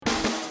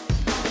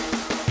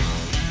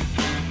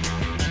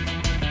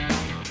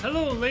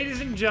Hello, ladies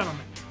and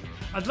gentlemen.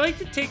 I'd like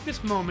to take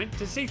this moment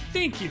to say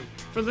thank you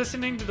for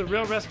listening to the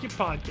Real Rescue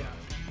Podcast.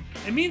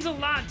 It means a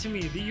lot to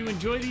me that you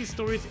enjoy these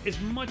stories as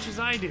much as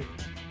I do.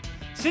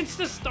 Since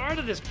the start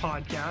of this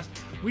podcast,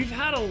 we've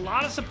had a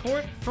lot of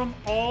support from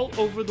all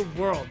over the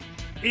world.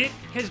 It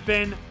has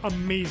been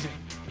amazing.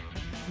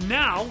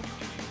 Now,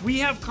 we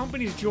have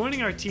companies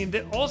joining our team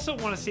that also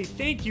want to say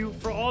thank you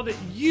for all that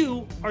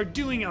you are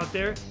doing out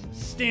there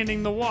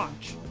standing the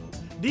watch.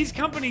 These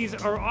companies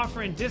are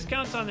offering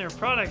discounts on their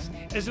products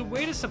as a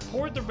way to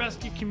support the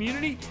rescue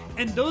community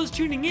and those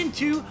tuning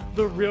into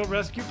the Real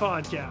Rescue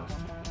Podcast.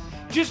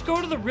 Just go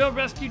to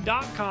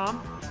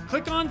therealrescue.com,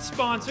 click on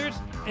sponsors,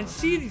 and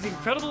see these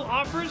incredible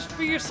offers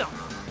for yourself.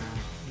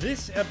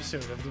 This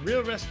episode of the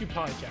Real Rescue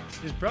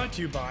Podcast is brought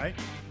to you by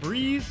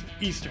Breeze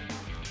Eastern,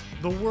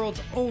 the world's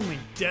only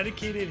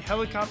dedicated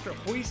helicopter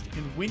hoist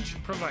and winch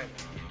provider.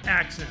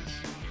 Access,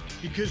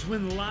 because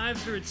when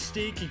lives are at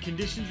stake and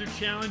conditions are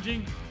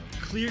challenging,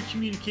 clear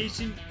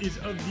communication is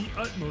of the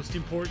utmost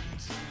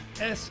importance.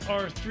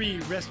 SR3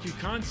 Rescue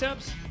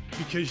Concepts,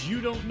 because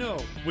you don't know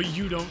what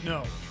you don't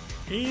know.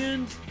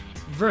 And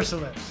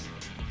Versalifts.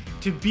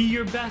 To be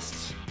your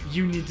best,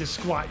 you need to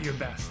squat your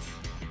best.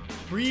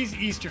 Breeze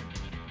Eastern.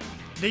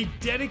 They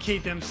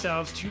dedicate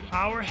themselves to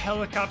our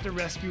helicopter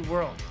rescue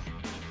world.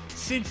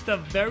 Since the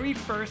very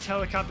first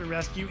helicopter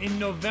rescue in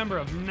November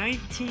of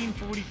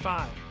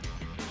 1945,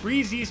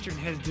 Breeze Eastern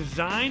has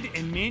designed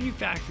and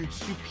manufactured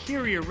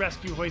superior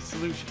rescue hoist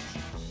solutions.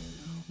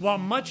 While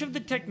much of the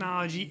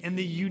technology and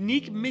the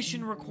unique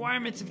mission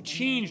requirements have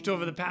changed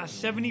over the past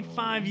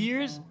 75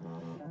 years,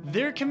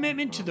 their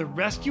commitment to the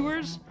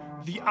rescuers,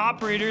 the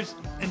operators,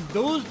 and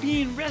those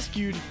being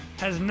rescued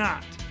has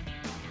not.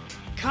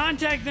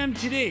 Contact them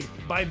today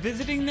by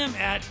visiting them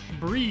at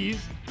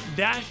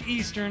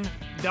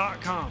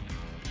breeze-eastern.com.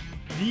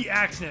 The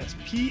Axness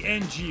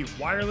PNG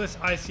wireless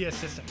ICS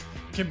system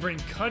can bring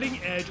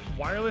cutting-edge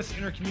wireless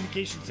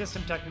intercommunication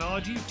system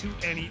technology to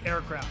any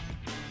aircraft.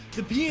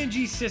 The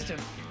PNG system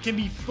can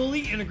be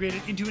fully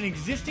integrated into an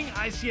existing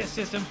ICS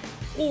system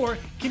or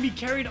can be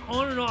carried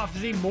on and off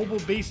as a mobile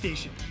base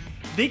station.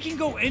 They can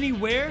go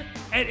anywhere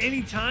at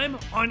any time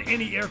on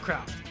any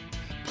aircraft.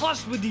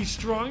 Plus, with the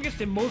strongest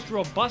and most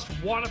robust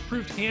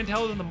waterproof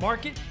handheld in the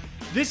market,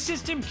 this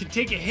system can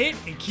take a hit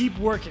and keep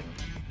working.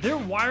 Their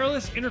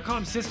wireless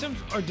intercom systems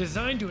are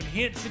designed to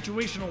enhance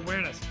situational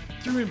awareness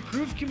through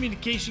improved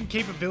communication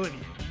capability.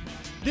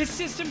 This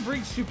system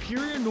brings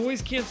superior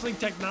noise-canceling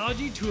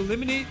technology to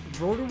eliminate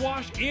rotor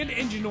wash and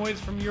engine noise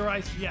from your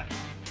ICS.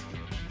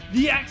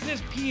 The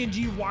Axness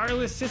PNG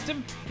wireless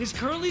system is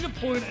currently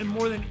deployed in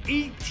more than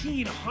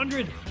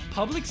 1,800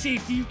 public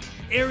safety,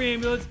 air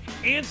ambulance,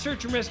 and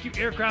search and rescue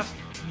aircraft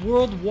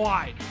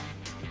worldwide.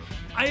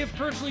 I have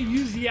personally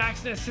used the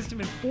Axness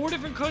system in 4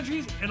 different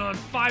countries and on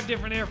 5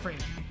 different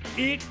airframes.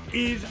 It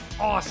is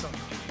awesome.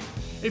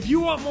 If you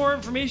want more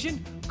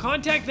information,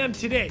 contact them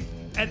today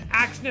at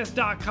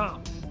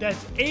axness.com.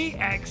 That's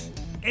AXNES.com.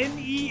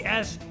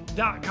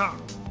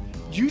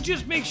 You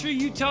just make sure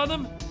you tell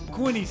them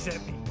Quinny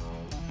sent me.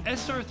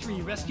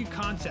 SR3 Rescue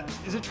Concepts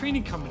is a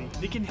training company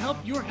that can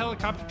help your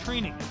helicopter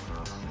training.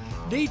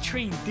 They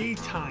train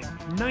daytime,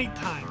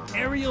 nighttime,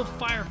 aerial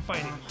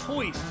firefighting,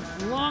 hoist,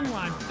 long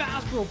line,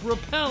 fast rope,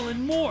 rappel,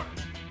 and more.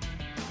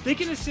 They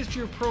can assist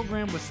your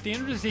program with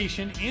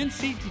standardization and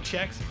safety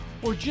checks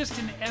or just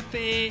an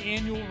FAA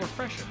annual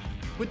refresher.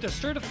 With the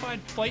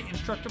certified flight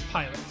instructor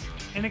pilots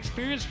and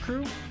experienced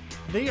crew,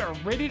 they are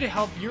ready to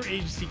help your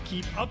agency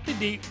keep up to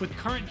date with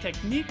current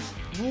techniques,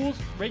 rules,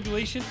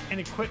 regulations, and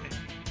equipment.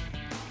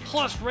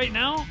 Plus, right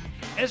now,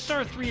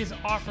 SR3 is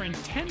offering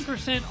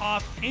 10%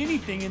 off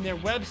anything in their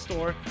web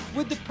store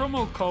with the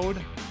promo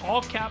code,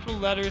 all capital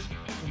letters,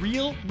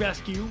 Real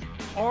Rescue,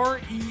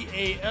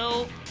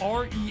 REALRESQ.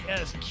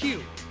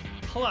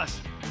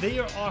 Plus, they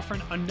are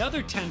offering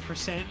another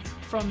 10%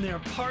 from their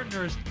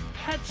partners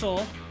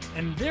Petzl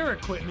and their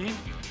equipment.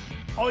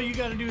 All you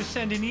got to do is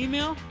send an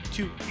email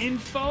to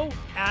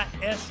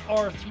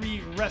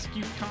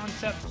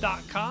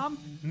info@sr3rescueconcepts.com.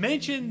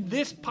 Mention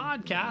this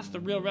podcast, the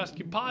Real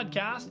Rescue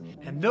Podcast,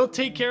 and they'll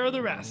take care of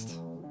the rest.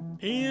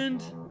 And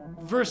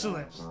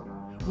Versalifts.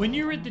 When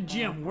you're at the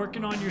gym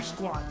working on your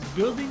squats,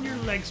 building your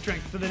leg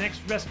strength for the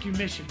next rescue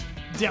mission,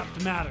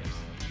 depth matters.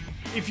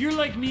 If you're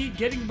like me,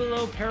 getting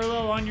below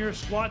parallel on your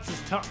squats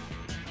is tough.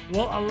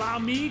 Well, allow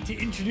me to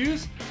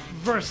introduce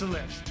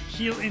Versalifts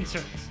heel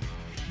inserts.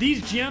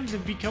 These gems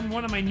have become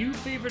one of my new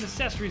favorite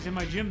accessories in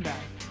my gym bag.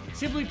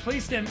 Simply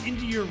place them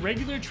into your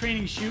regular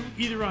training shoe,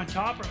 either on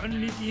top or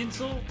underneath the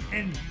insole,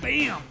 and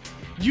bam!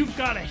 You've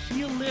got a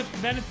heel lift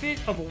benefit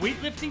of a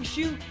weightlifting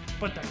shoe,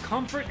 but the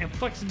comfort and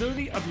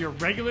flexibility of your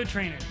regular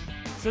trainers.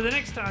 So the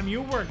next time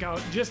your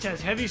workout just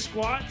has heavy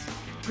squats,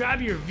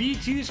 grab your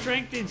V2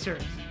 strength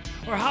inserts.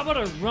 Or how about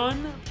a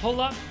run,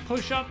 pull up,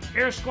 push up,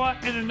 air squat,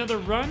 and another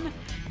run?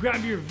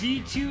 Grab your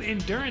V2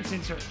 endurance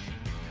inserts.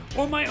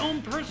 Or my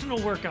own personal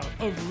workout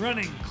of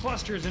running,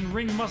 clusters, and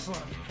ring muscle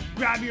ups.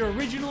 Grab your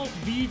original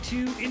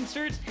V2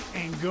 inserts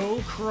and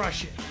go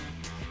crush it.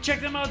 Check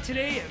them out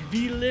today at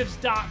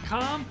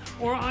vlives.com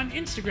or on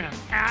Instagram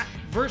at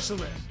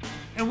Versalift.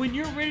 And when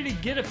you're ready to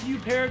get a few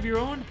pair of your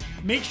own,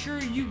 make sure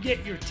you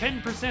get your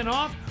 10%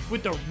 off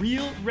with the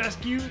Real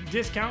Rescue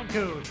discount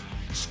code.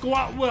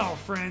 Squat well,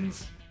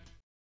 friends.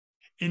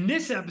 In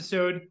this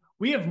episode,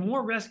 we have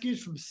more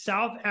rescues from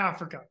South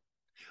Africa.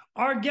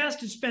 Our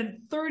guest has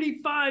spent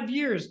 35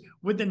 years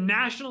with the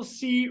National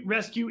Sea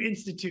Rescue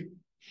Institute.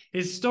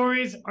 His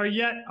stories are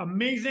yet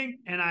amazing,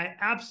 and I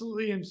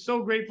absolutely am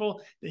so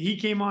grateful that he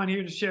came on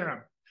here to share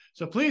them.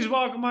 So please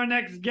welcome our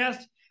next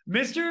guest,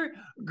 Mr.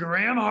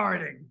 Graeme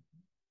Harding.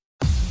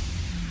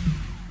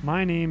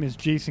 My name is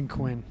Jason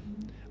Quinn.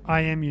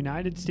 I am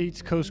United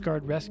States Coast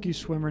Guard Rescue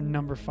Swimmer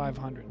number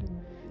 500.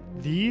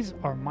 These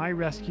are my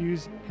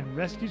rescues and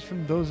rescues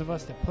from those of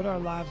us that put our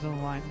lives on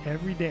the line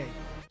every day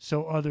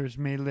so others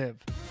may live.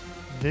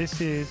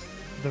 This is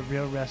the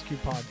Real Rescue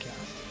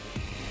Podcast.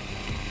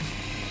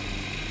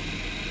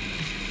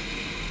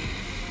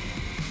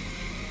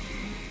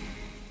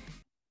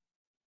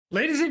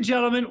 Ladies and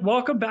gentlemen,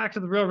 welcome back to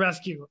the Real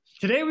Rescue.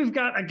 Today we've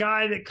got a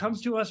guy that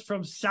comes to us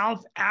from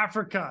South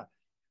Africa.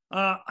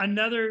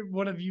 Another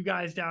one of you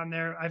guys down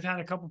there. I've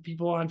had a couple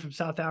people on from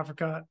South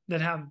Africa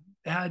that have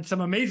had some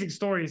amazing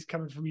stories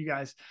coming from you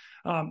guys.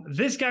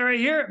 This guy right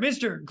here,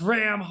 Mr.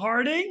 Graeme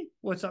Harding.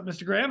 What's up,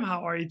 Mr. Graeme?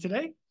 How are you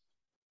today?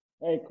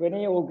 Hey,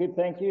 Quinny, all good,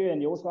 thank you.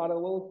 And your side of the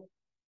world?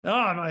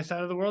 Oh, my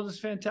side of the world is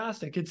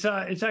fantastic. It's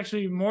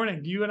actually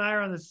morning. You and I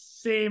are on the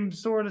same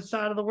sort of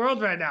side of the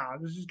world right now.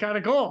 This is kind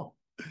of cool.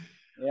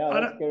 Yeah,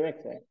 that's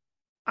correct.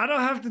 I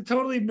don't have to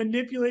totally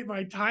manipulate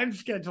my time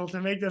schedule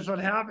to make this one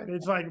happen.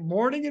 It's like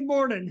morning and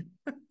morning.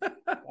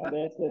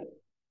 That's it.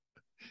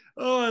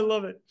 Oh, I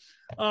love it.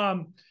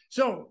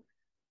 So,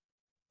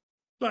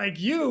 like,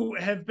 you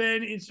have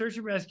been in search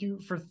and rescue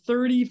for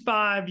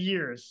 35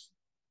 years.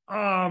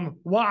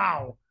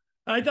 Wow.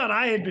 I thought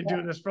I had been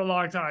doing this for a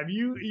long time.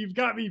 You've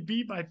got me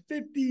beat by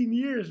 15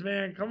 years,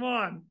 man. Come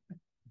on.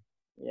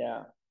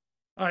 Yeah.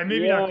 All right,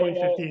 maybe not quite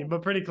 15,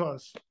 but pretty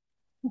close.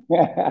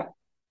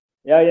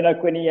 Yeah,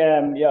 Quinny,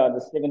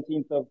 the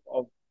 17th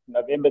of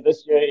November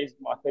this year is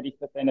my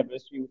 35th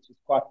anniversary, which is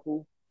quite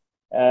cool.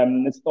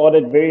 It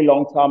started very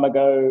long time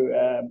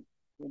ago,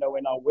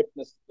 when I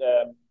witnessed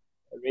a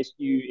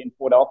rescue in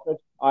Port Alfred.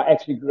 I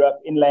actually grew up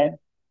inland,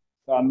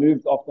 so I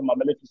moved after my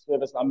military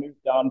service. I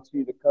moved down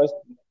to the coast,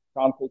 in a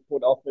town called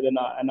Port Alfred, and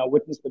I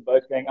witnessed the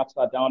boat going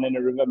upside down in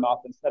a river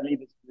mouth, and suddenly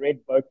this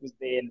red boat was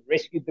there and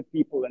rescued the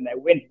people, and they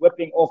went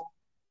whipping off,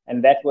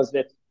 and that was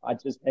it. I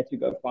just had to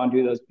go find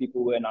who those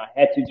people were, and I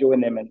had to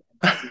join them and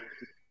see what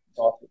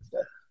started. So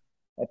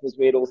that was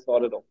where it all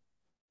started off.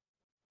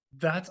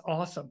 That's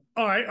awesome.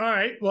 All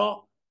right.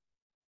 Well,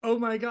 oh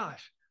my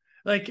gosh.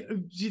 Like,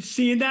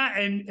 seeing that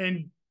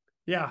and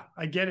yeah,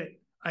 I get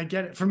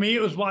it. For me,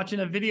 it was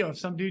watching a video of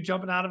some dude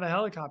jumping out of a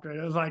helicopter.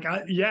 It was like,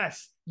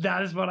 yes,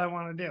 that is what I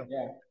want to do.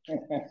 Yeah.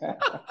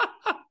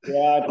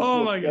 Yeah.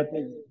 Oh my God.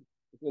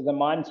 It was a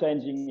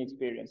mind-changing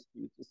experience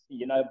to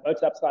see,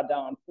 boats upside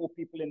down, 4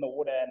 people in the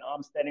water, and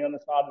I'm standing on the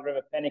side of the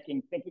river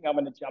panicking, thinking I'm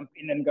going to jump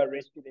in and go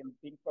rescue them.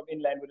 Being from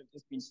inland would have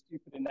just been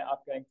stupid in the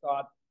outgoing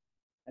tide.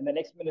 And the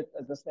next minute,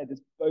 as I said,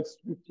 this boat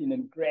swooped in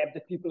and grabbed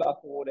the people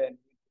out the water and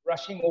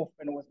rushing off,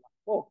 and it was like,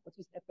 whoa, what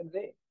just happened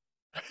there?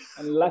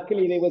 And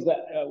luckily, there was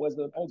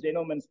an old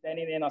gentleman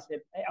standing there, and I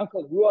said, hey,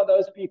 uncle, who are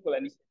those people?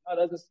 And he said, oh,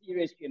 those are sea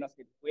rescue. And I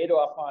said, where do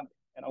I find them?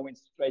 And I went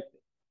straight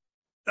there.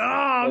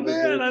 Oh,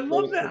 man, I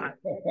love that.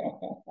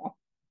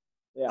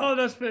 Yeah. Oh,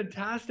 that's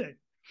fantastic.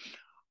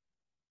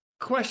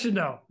 Question,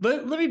 though.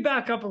 Let me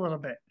back up a little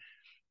bit.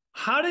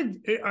 All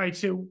right,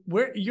 so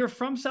where you're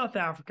from South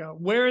Africa,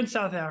 where in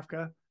South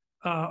Africa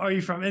are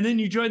you from? And then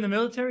you joined the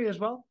military as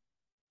well?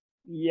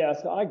 Yeah,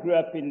 so I grew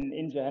up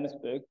in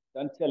Johannesburg.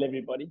 Don't tell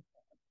everybody.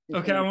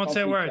 Okay, I won't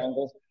say a word.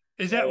 Jungles.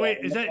 Is that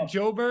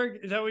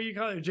Joburg? Is that what you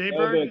call it?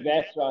 Joburg?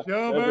 That's right.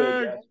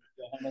 Joburg.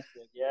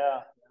 Johannesburg,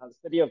 yeah, the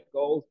city of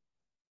gold.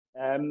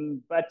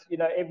 But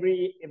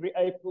every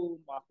April,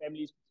 my family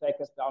used to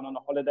take us down on a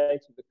holiday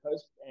to the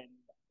coast, and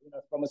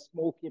from a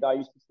small kid, I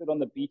used to sit on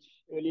the beach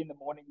early in the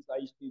mornings. I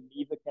used to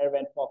leave the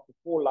caravan park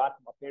before light.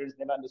 My parents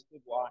never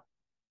understood why,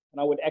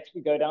 and I would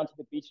actually go down to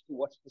the beach to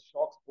watch the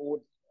sharks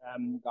board,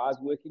 guys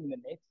working the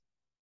nets.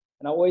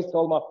 And I always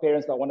told my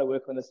parents I want to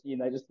work on the sea,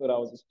 and they just thought I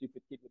was a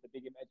stupid kid with a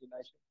big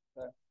imagination.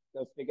 So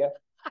go figure.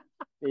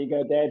 There you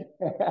go, Dad.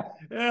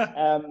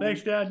 Yeah.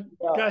 Thanks, Dad.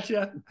 Yeah.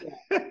 Gotcha.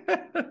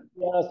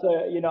 Yeah.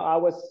 So I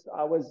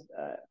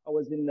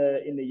was in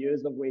the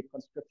years of where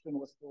conscription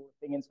was still a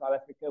thing in South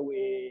Africa,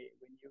 where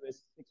when you were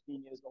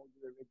 16 years old,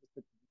 you were registered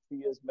for 2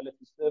 years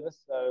military service.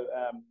 So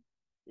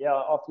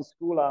after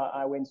school,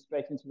 I went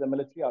straight into the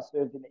military. I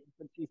served in the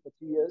infantry for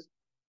 2 years,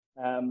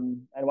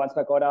 and once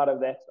I got out of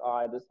that,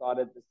 I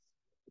decided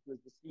it was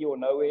the sea or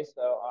nowhere.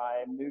 So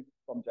I moved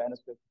from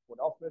Johannesburg to Port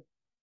Alfred.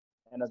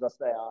 And as I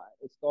say,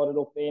 it started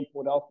off there in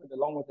Port Alfred,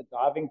 along with a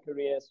diving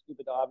career,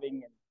 scuba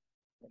diving,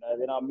 and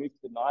then I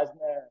moved to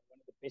Knysna, one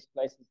of the best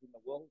places in the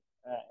world,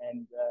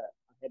 and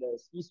I had a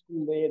ski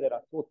school there that I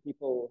taught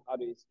people how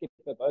to skip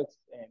the boats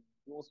and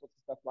do all sorts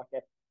of stuff like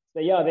that. So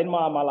then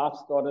my life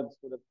started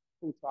sort of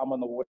full time on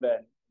the water,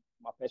 and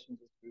my passion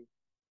just grew.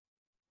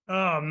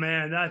 Oh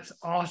man, that's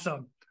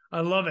awesome.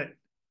 I love it.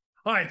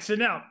 All right, so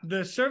now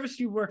the service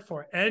you work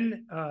for,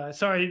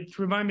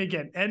 remind me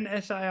again,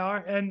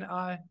 NSRI,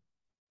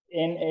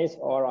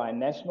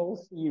 National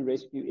Sea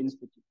Rescue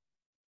Institute.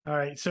 All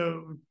right,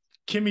 so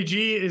Kimmy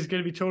G is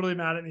going to be totally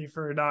mad at me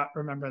for not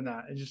remembering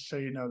that, just so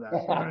you know that.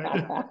 All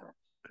right.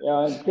 Yeah,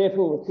 I'm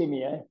careful with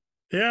Kimmy, eh?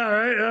 Yeah, all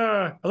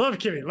right. I love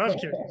Kimmy,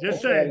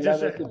 Just saying,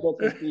 just saying.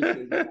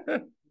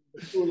 The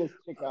coolest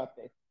chick out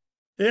there.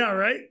 Yeah,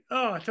 right.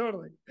 Oh,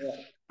 totally. Yeah.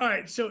 All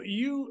right, so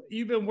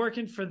you've been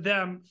working for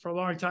them for a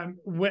long time.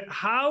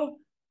 How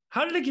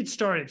did it get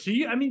started? So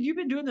you've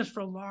been doing this for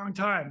a long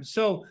time.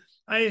 So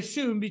I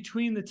assume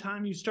between the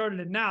time you started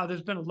and now,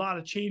 there's been a lot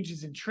of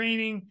changes in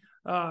training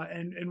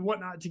and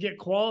whatnot to get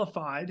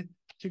qualified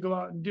to go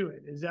out and do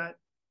it. Is that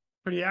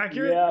pretty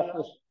accurate? Yeah,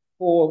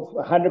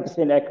 for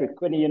 100% accurate.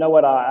 Quinny, you know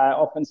what I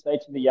often say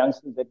to the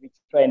youngsters that we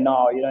train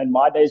now, in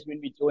my days when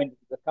we joined, there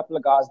was a couple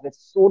of guys that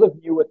sort of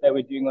knew what they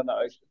were doing on the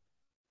ocean,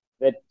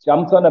 that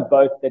jumped on a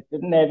boat that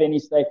didn't have any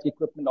safety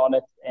equipment on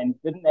it and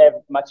didn't have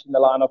much in the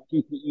line of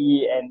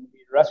PPE, and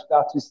we rushed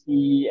out to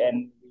sea,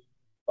 and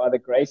by the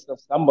grace of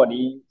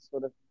somebody,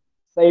 sort of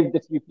saved a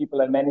few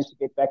people and managed to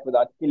get back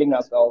without killing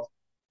ourselves.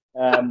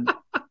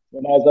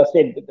 As I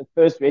said, the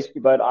first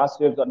rescue boat I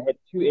served on had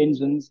 2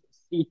 engines, a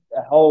seat,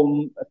 a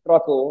helm, a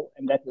throttle,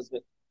 and that was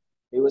it.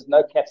 There was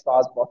no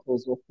capsized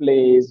bottles or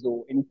flares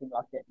or anything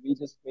like that. We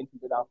just went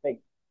and did our thing.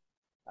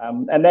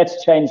 And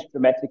that's changed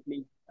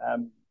dramatically.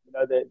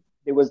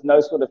 There was no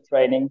sort of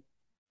training.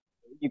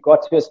 You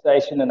got to a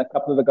station and a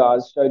couple of the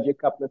guys showed you a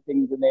couple of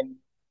things, and then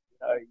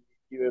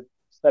you were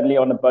suddenly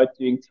on a boat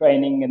doing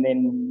training, and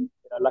then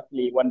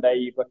luckily one day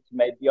you got to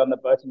maybe be on the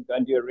boat and go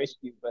and do a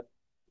rescue, but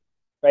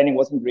training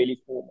wasn't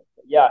really formal.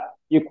 So yeah,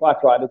 you're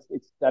quite right.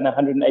 It's done a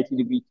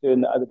 180-degree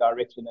turn the other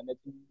direction, and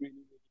it's really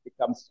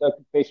become so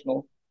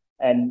professional.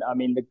 And I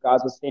mean, the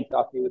guys are sent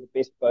out there with the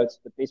best boats,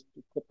 the best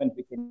equipment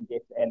we can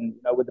get, and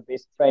with the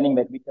best training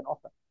that we can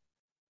offer.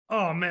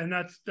 Oh man,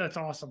 that's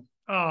awesome.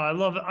 Oh, I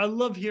love it. I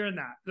love hearing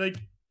that.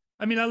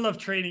 I love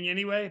training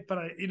anyway, but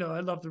I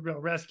love the real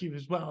rescue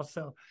as well.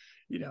 So,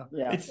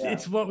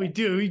 it's what we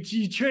do.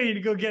 You train to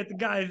go get the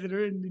guys that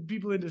are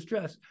people in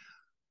distress.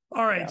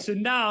 All right. Yeah. So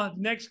now,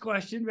 next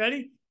question,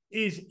 ready?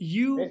 Is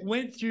you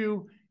went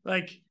through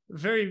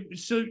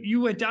so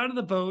you went down to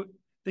the boat.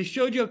 They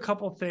showed you a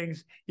couple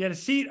things. You had a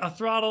seat, a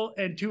throttle,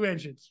 and 2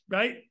 engines,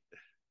 right?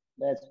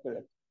 That's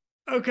correct.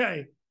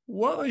 Okay.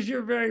 What was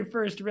your very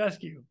first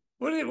rescue?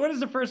 What is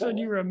the first one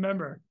you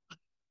remember?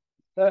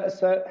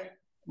 So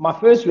my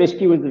first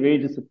rescue was a very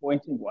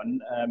disappointing one.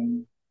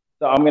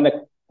 So I'm going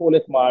to call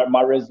it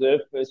my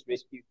reserve first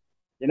rescue.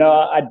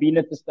 I'd been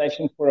at the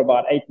station for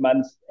about 8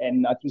 months,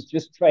 and I was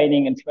just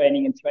training. And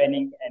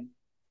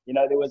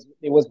there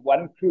was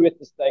one crew at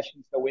the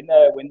station. So when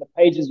the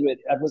pages were,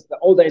 it was the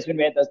old days when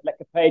we had those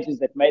lacquer pages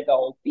that made the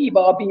whole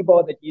bee-bar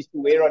that you used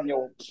to wear on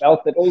your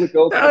belt that all the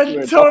girls totally.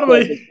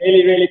 It was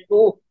really, really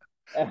cool.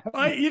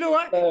 You know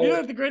what?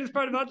 What the greatest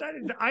part about that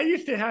is I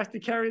used to have to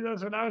carry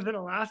those when I was in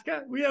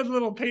Alaska. We had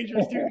little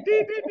pagers too.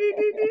 The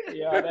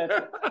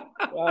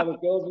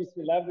girls used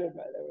to love them.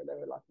 They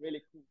were like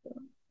really cool.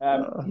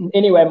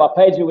 Anyway, my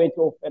pager went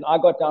off, and I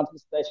got down to the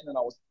station, and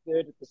I was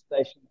third at the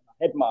station.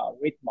 I had my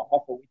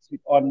Hoffa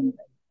wetsuit on,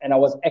 and I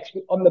was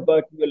actually on the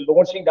boat. We were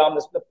launching down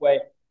the slipway,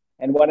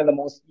 and one of the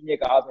more senior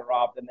guys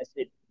arrived, and they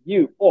said,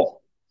 "You off,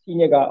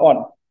 senior guy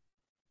on."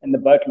 And the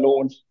boat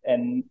launched,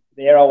 and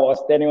there I was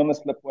standing on the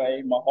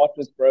slipway. My heart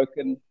was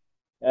broken.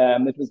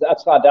 It was the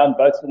upside down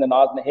boats in the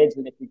Knives and the Heads,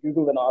 and if you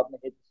Google the Knives and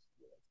the Heads,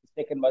 it's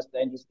the second most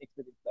dangerous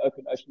exit into the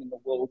open ocean in the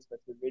world. So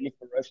it's a really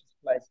ferocious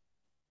place.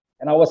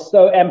 And I was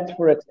so amped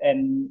for it,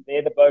 and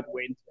there the boat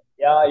went.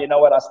 Yeah, you know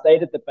what? I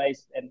stayed at the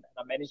base, and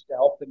I managed to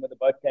help them when the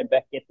boat came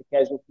back, get the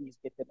casualties,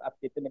 get them up,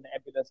 get them in the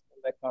ambulance,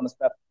 all that kind of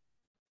stuff.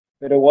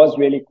 But it was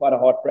really quite a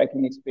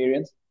heartbreaking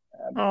experience.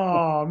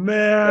 Oh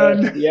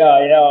man.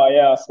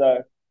 Yeah.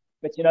 So.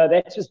 But,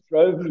 that just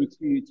drove me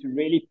to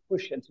really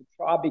push and to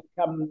try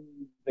become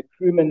the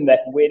crewman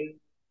that when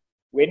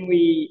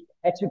we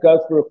had to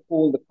go for a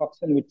call, the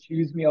coxswain would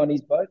choose me on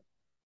his boat.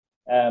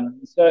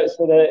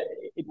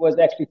 It was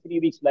actually 3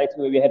 weeks later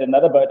where we had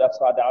another boat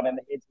upside down in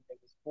the Heads, and there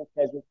was 4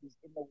 casualties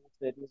in the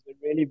water. It was a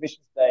really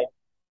vicious day.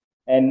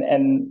 And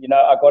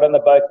I got on the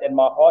boat, and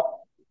my heart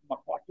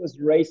was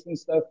racing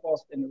so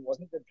fast, and it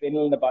wasn't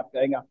adrenaline about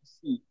going out to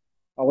sea.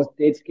 I was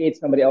dead scared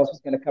somebody else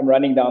was going to come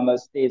running down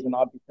those stairs and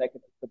I'd be taken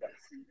off the boat.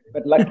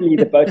 But luckily,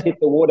 the boat hit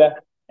the water,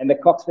 and the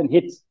coxswain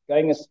hit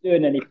going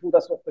astern, and he pulled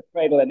us off the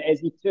cradle. And as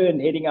he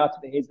turned, heading out to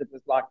the Heads, it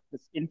was like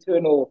this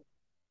internal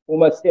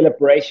almost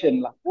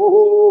celebration, like,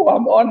 woohoo,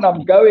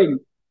 I'm going.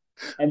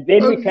 And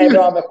then we came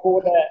around the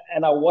corner,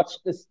 and I watched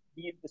these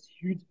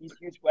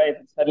huge waves,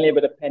 and suddenly a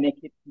bit of panic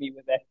hit me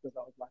with that, because I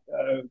was like,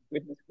 oh,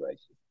 goodness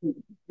gracious,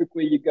 look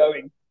where you're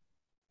going.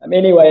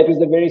 Anyway, it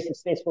was a very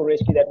successful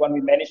rescue, that one.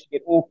 We managed to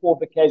get all 4 of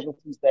the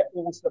casualties. They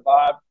all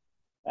survived.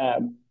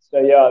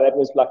 That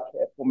was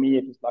for me,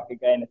 it was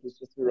again, it was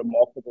just a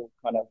remarkable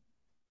kind of,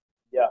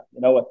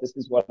 this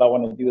is what I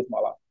want to do with my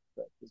life.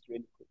 So it was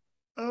really cool.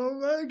 Oh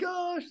my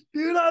gosh,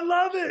 dude, I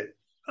love it.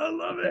 I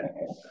love it.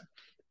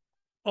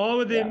 All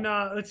within,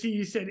 let's see,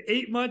 you said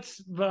 8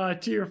 months to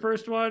your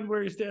first one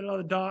where you're standing on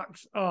the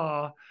docks.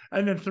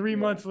 And then 3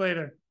 months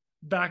later,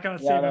 back out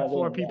saving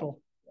 4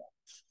 people.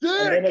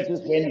 And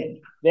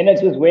then it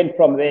just went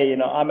from there. You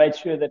know, I made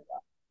sure that,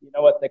 you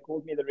know what, they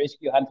called me the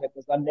rescue hunter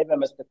because I never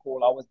missed a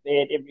call. I was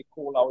there at every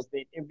call. I was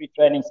there at every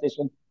training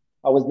session.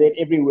 I was there at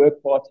every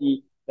work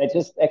party. They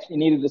just actually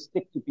needed a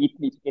stick to beat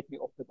me to get me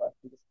off the boat.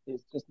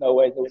 There's just no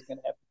way that was going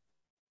to happen.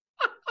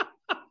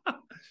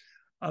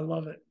 I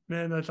love it,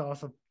 man. That's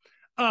awesome.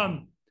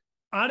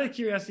 Out of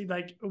curiosity,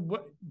 like,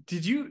 what do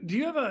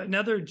you have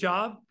another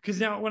job? Because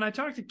now when I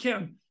talked to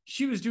Kim,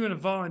 she was doing a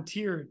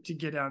volunteer to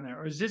get down there,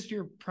 or is this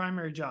your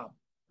primary job?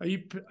 Are you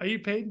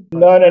paid?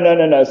 No.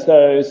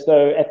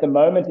 So at the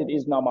moment, it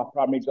is now my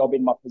primary job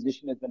in my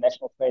position as the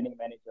national training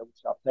manager,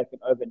 which I've taken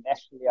over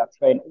nationally. I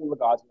train all the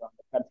guys around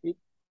the country.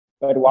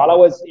 But while I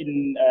was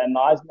in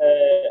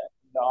Neisner,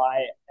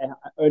 I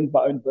owned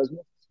my own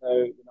business. So,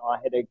 you know, I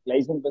had a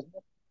glazing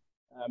business.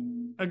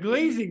 A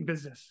glazing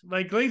business,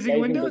 like glazing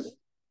windows? Business.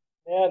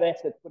 Yeah,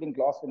 that's it. Putting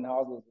glass in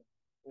houses.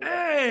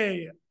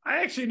 Hey,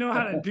 I actually know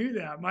how to do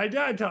that. My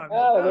dad taught me.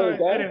 Oh, there you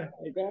go. Anyway.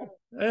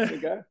 There you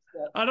go.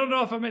 I don't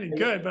know if I'm any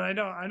good, but I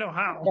know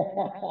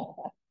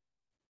how.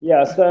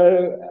 Yeah.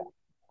 So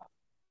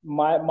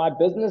my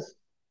business,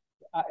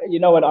 you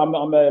know what? I'm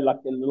like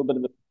a little bit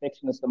of a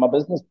perfectionist. So my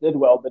business did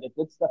well, but it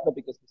did suffer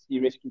because of sea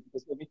rescue.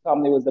 Because every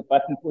time there was a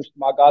button pushed,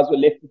 my guys were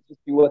left to just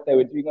do what they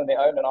were doing on their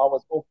own, and I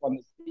was off on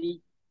the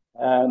sea.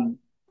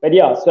 But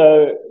yeah,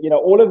 so you know,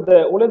 all of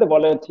the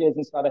volunteers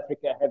in South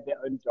Africa have their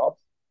own jobs.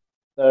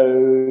 So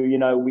you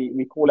know,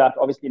 we call out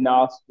obviously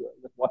now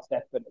with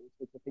WhatsApp and all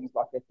sorts of things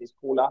like that. There's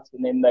call outs,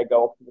 and then they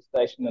go off to the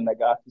station and they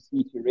go out to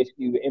sea to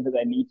rescue whoever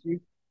they need to.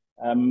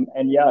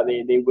 And yeah,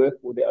 they work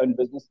for their own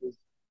businesses.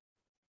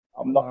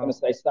 I'm not going to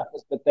say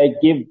suffers, but they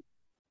give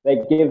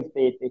their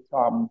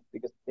time,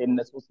 because then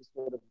it's also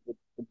sort of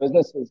the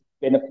businesses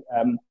benefit,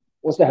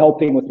 also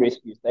helping with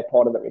rescues. They're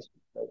part of the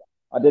rescue. So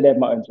I did have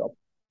my own job.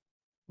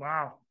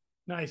 Wow.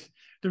 Nice.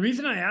 The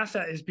reason I asked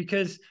that is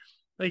because,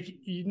 like,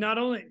 you not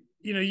only,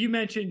 you know, you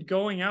mentioned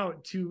going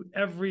out to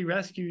every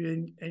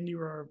rescue and you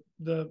were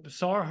the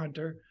SAR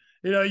hunter,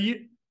 you know,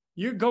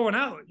 you're going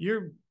out,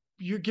 you're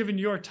giving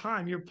your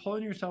time, you're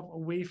pulling yourself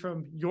away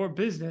from your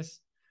business,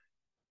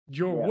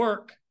 your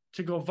work,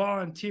 to go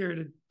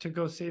volunteer to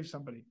go save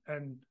somebody.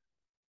 And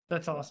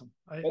that's awesome.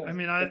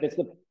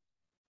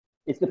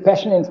 It's the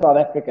passion in South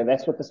Africa.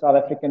 That's what the South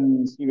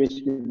African sea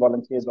rescue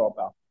volunteers are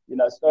about. You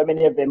know, so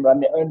many of them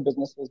run their own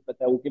businesses, but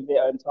they will give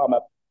their own time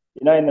up.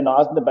 You know, in the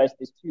Neisner base,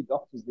 there's 2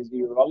 doctors. There's a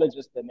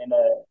urologist and then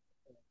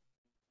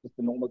just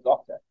a normal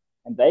doctor.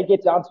 And they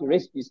get down to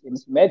rescue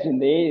scenes. Imagine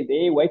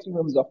their waiting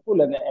rooms are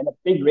full and a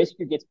big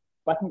rescue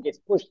button gets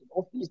pushed and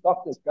off these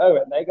doctors go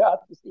and they go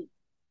out to sea.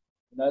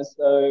 You know,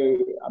 so,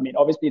 I mean,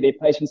 obviously their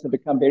patients have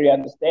become very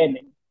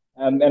understanding.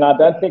 And I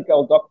don't think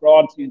old Doc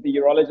Grant, who's the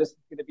urologist, is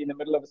going to be in the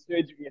middle of a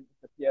surgery and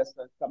disappear,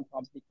 so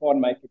sometimes he can't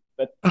make it.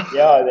 But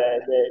yeah,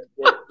 the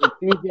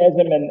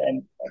enthusiasm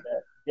and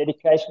the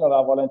dedication of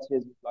our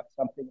volunteers is like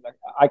something like,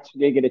 I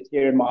actually get a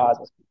tear in my eyes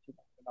when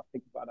I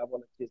think about our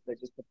volunteers. They're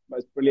just the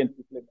most brilliant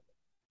people in the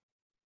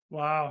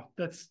world. Wow,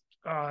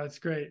 that's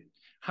great.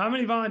 How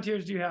many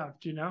volunteers do you have?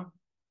 Do you know?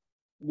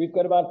 We've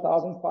got about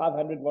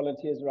 1,500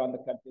 volunteers around the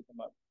country at the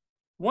moment.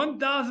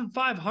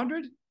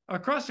 1,500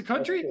 across the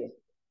country?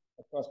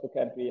 Across the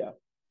country, yeah.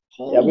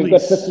 Holy yeah, we've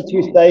got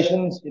 52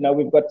 stations. You know,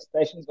 we've got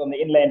stations on the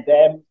inland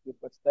dams.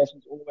 We've got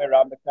stations all the way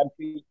around the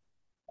country.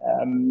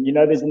 You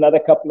know, there's another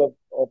couple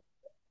of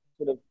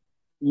sort of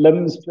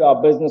limbs to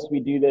our business. We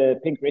do the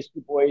Pink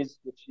Rescue Boys,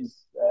 which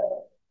is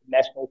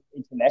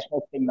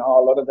international thing now.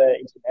 A lot of the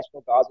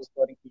international guys are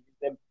starting to use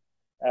them.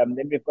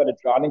 Then we've got a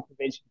drowning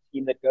prevention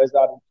team that goes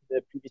out into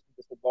the previously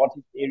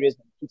disadvantaged areas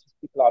and teaches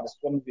people how to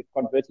swim. We've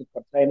converted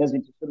containers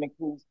into swimming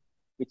pools.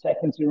 We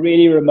take them to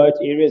really remote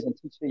areas and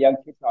teach the young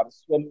kids how to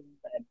swim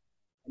and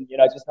you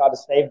know, just how to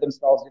save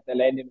themselves if they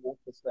land in water.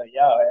 So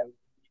yeah,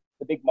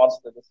 the big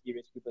monster, the sea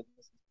rescue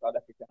business in South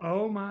Africa.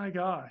 Oh my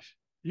gosh,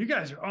 you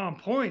guys are on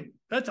point.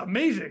 That's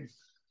amazing.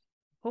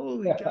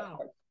 Holy cow!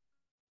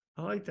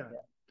 I like that. Yeah.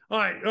 All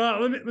right,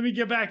 well, let me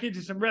get back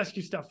into some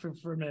rescue stuff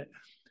for a minute.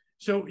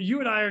 So you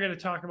and I are going to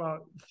talk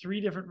about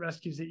 3 different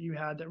rescues that you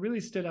had that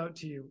really stood out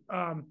to you.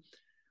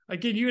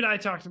 Again, you and I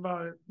talked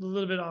about it a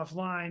little bit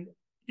offline.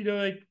 You know,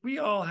 like, we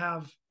all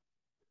have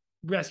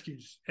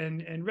rescues,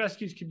 and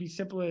rescues can be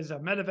simple as a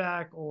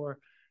medevac, or,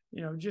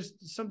 you know,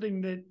 just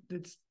something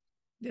that's,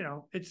 you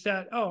know, it's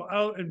that,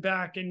 out and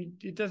back, and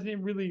it doesn't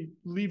even really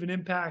leave an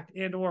impact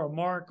and or a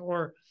mark,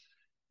 or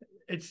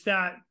it's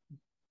that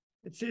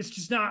it's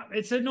just not,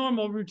 it's a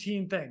normal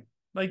routine thing,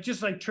 like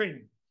just like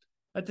training.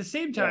 At the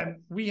same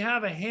time, we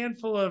have a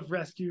handful of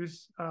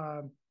rescues,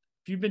 if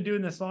you've been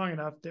doing this long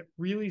enough, that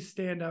really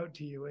stand out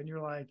to you and you're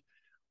like,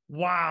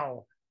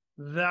 wow,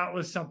 that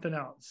was something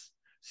else.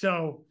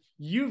 So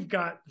you've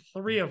got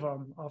 3 of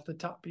them off the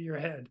top of your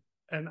head,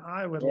 and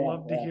I would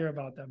love to hear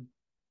about them.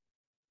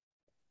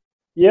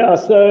 Yeah,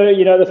 so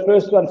the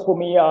first one for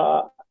me,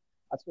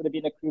 I'd sort of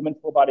been a crewman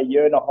for about a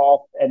year and a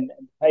half, and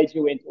the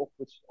pager went off,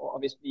 which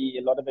obviously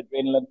a lot of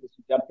adrenaline because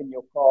you jump in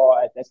your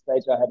car. At that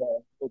stage, I had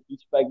a little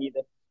beach buggy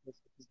that was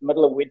the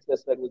middle of winter,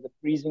 so it was a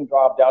freezing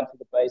drive down to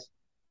the base.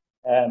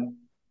 Um,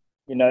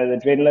 the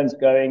adrenaline's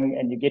going,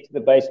 and you get to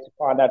the base to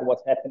find out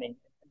what's happening.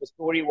 And the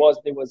story was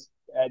there's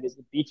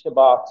a beach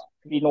about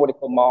 3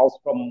 nautical miles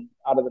from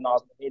out of the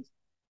Nasma Heads,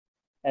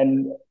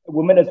 and a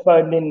woman had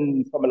phoned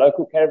in from a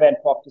local caravan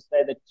park to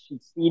say that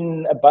she'd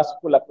seen a bus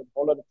pull up with a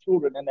whole lot of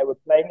children, and they were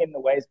playing in the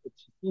waves, but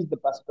she sees the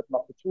bus, but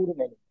not the children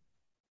anymore.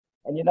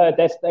 And at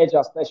that stage,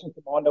 our station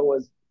commander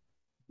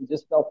he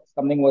just felt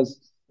something was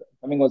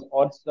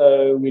odd.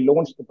 So we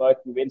launched the boat.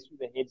 We went through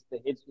the heads. The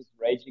heads was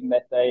raging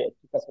that day. It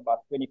took us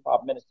about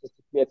 25 minutes just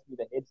to clear through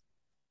the heads.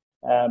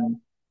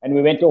 And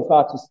we went off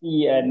out to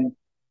sea. And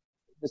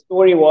the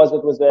story was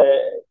it was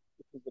a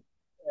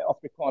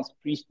Afrikaans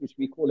priest, which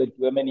we call a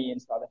Germany in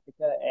South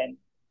Africa, and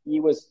he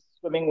was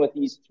swimming with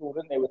these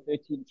children. There were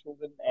 13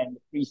 children and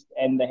the priest,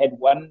 and they had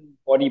one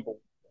bodyboard,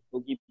 a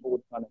boogie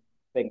board kind of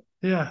thing.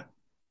 Yeah.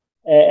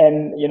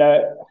 And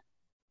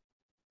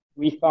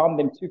we found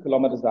them 2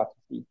 kilometers out to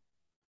sea.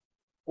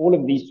 All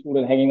of these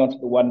children hanging onto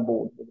the one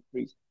board with the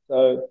priest.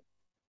 So,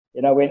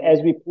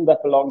 as we pulled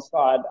up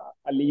alongside,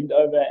 I leaned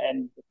over,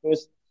 and the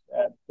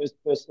first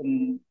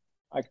person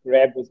I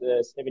grabbed was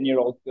a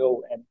 7-year-old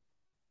girl.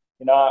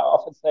 And I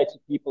often say to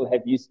people,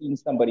 have you seen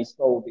somebody's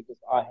soul? Because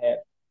I have.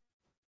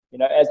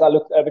 As I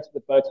looked over to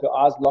the boat, her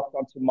eyes locked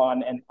onto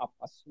mine, and I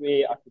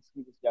swear I could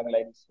see this young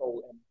lady's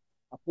soul. And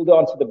I pulled her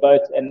onto the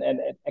boat, and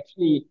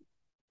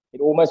it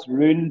almost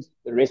ruined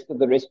the rest of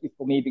the rescue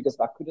for me because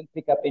I couldn't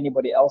pick up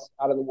anybody else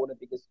out of the water,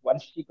 because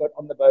once she got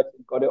on the boat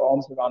and got her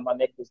arms around my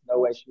neck, there's no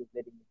way she was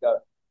letting me go.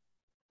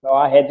 So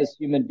I had this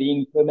human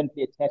being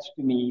permanently attached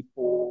to me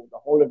for the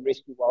whole of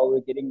rescue while we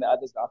were getting the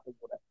others out of the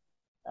water.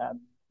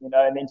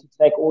 And then to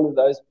take all of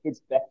those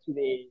kids back to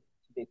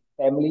their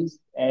families.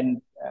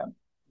 And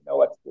you know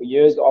what, for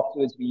years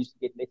afterwards, we used to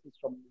get letters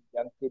from these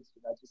young kids,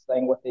 just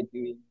saying what they're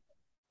doing,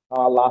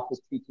 how life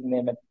is treating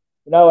them. And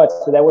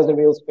so that was a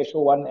real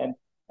special one.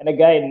 And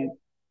again,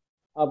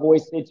 I've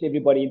always said to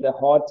everybody, the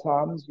hard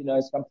times,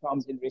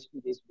 sometimes in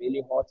rescue, there's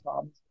really hard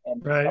times.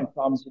 And Right.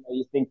 sometimes,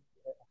 you think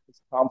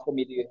it's time for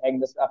me to hang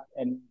this up.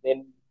 And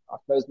then I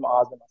close my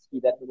eyes and I see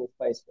that little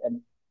face.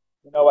 And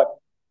you know what,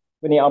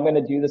 Winnie, I'm going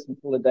to do this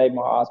until the day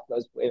my eyes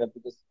close forever,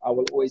 because I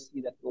will always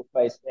see that little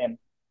face. And,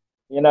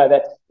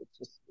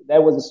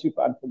 that was a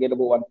super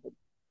unforgettable one for me.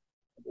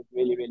 It was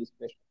really, really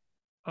special.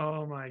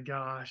 Oh my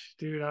gosh,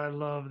 dude, I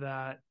love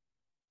that.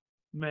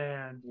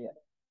 Man.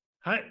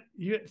 Yeah.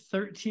 You had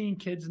 13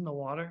 kids in the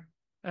water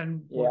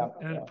and Yeah.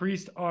 a Yeah.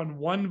 priest on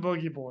one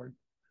boogie board.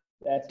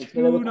 That's it.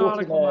 So they were Two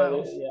caught in nautical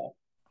miles. yeah.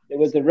 There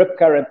was a rip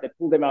current that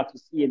pulled them out to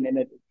sea, and then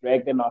it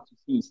dragged them out to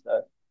sea.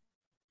 So,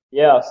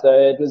 yeah, so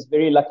it was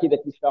very lucky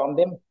that we found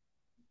them.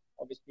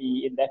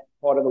 Obviously, in that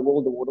part of the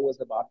world, the water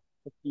was about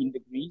 15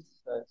 degrees,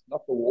 so it's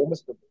not the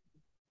warmest of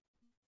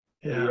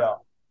them. Yeah.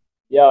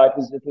 Yeah, it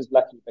was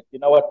lucky. But you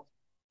know what?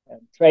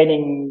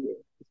 Training,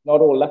 it's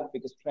not all luck,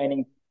 because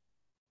training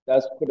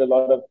does put a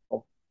lot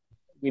of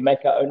we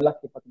make our own luck,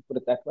 if I can put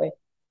it that way.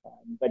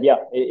 But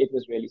yeah, it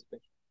was really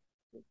special.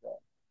 Was,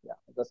 yeah,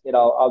 as I said,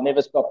 I'll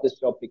never stop this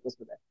job because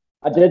of that.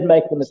 I did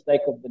make the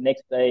mistake of the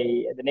next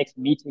day, the next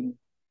meeting.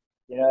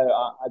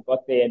 I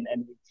got there,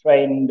 and we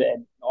trained,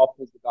 and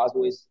afterwards the guys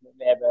always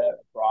have a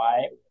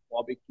braai or a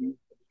barbecue,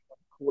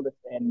 call it,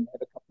 and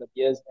have a couple of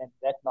beers. And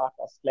that night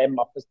I slammed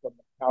my fist on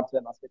the counter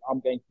and I said, I'm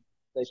going to be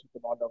the station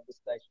commander of the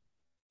station.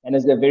 And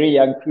as a very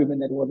young crewman,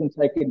 that wasn't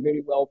taken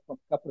very well from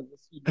a couple of the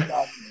senior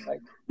guys.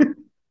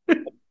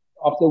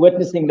 After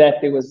witnessing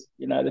that, there was,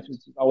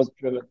 I was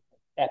driven,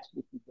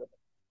 absolutely driven.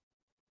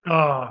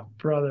 Oh,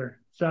 brother,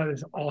 that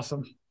is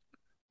awesome.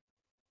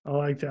 I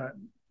like that.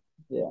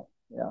 Yeah,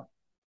 yeah.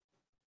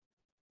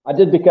 I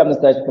did become the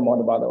station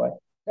commander, by the way.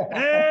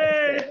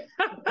 Hey!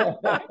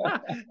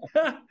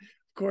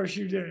 Of course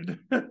you did.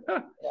 Yeah.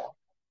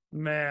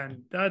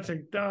 Man,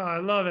 I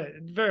love it.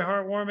 It's very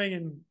heartwarming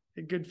and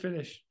a good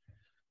finish.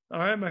 All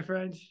right, my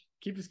friends,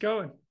 keep us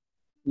going.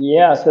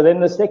 Yeah, so then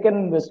the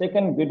second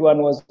good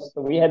one was,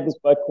 so we had this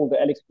boat called the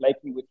Alex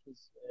Blakey, which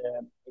was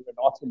a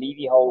Renata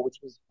Levy hull, which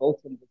was built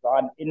and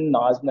designed in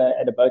Knysna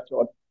at a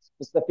boatyard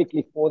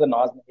specifically for the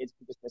Knysna heads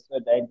because they're so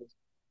dangerous.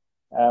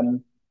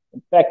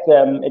 In fact,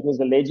 it was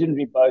a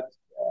legendary boat.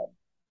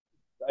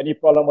 The only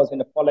problem was in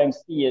the following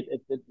sea,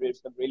 it did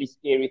some really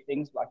scary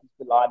things, like you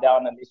could lie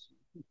down unless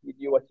you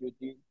knew what you were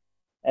doing.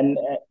 And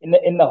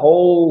in the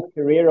whole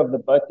career of the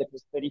boat that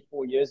was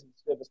 34 years in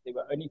service, there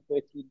were only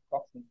 13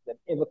 coxswains that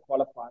ever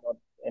qualified on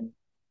it. And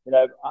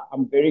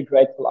I'm very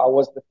grateful. I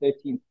was the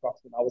 13th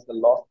coxswain. I was the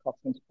last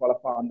coxswain to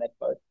qualify on that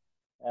boat.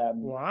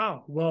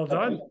 Wow, well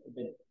done.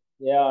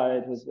 Yeah,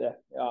 it was.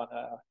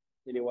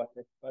 Tell you what,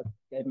 that boat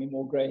gave me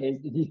more grey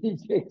hairs than you need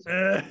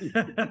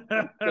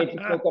to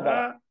talk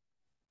about.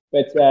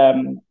 But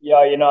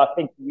I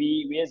think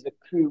we as a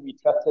crew, we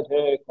trusted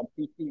her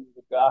completely. We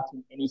would go out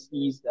in any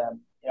seas.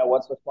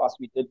 Once or twice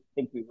we did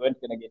think we weren't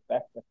going to get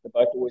back, but the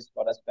boat always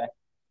got us back.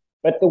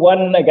 But the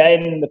one,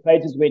 again, the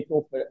pages went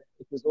off.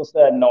 It was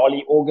also a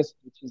gnarly August,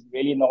 which is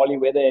really gnarly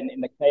weather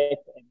in the Cape.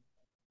 And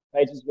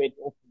pages went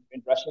off and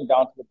went rushing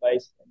down to the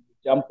base, and we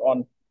jumped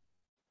on.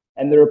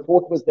 And the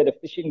report was that a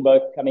fishing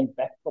boat coming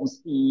back from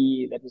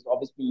sea that was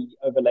obviously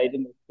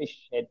overladen with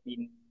fish had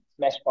been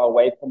smashed by a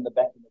wave from the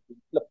back and had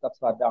been flipped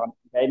upside down,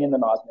 again in the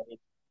Knysna Head.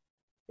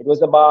 It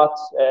was about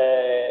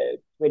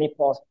 20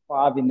 past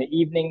 5 in the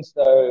evening,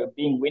 so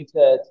being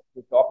winter,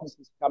 the darkness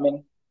is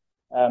coming.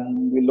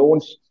 We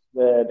launched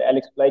the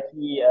Alex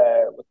Blakey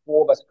with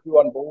 4 of us crew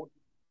on board,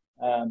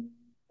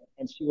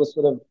 and she was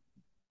sort of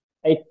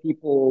 8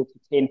 people to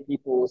 10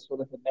 people, was sort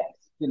of the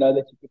max,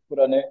 that you could put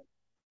on her.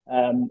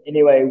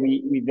 Anyway,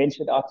 we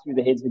ventured out through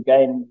the heads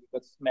again. We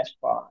got smashed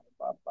by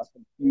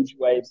some huge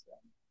waves.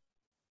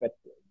 But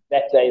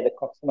that day, the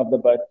coxswain of the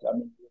boat, I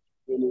mean, he was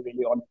really,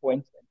 really on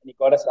point. And he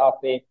got us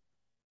out there.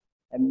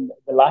 And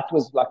the light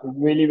was like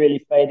really,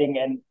 really fading.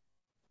 And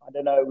I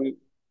don't know,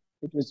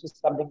 it was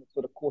just something that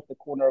sort of caught the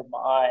corner of my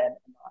eye. And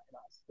I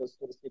still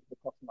sort of said to the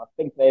coxswain, I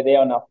think they're there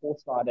on our port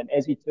side. And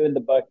as he turned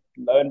the boat,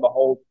 lo and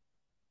behold,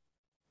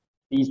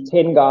 these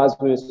 10 guys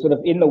were sort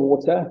of in the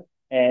water.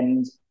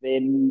 And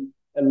then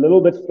a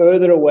little bit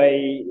further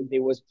away,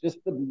 there was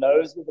just the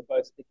nose of the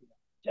boat sticking out,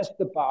 just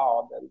the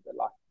bow,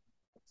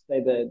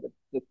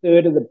 the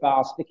third of the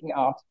bow sticking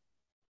out.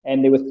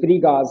 And there were 3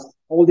 guys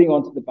holding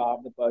onto the bow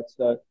of the boat.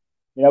 So,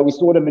 we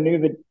sort of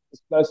maneuvered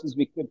as close as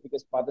we could,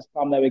 because by this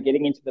time they were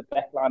getting into the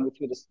back line, which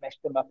would have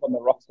smashed them up on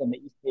the rocks on the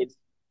east heads,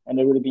 and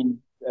it would have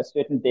been a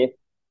certain death.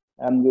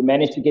 We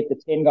managed to get the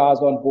 10 guys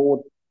on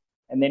board,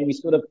 and then we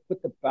sort of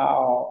put the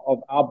bow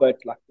of our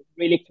boat like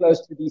really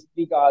close to these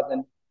 3 guys,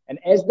 and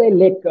as they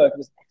let go, it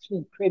was actually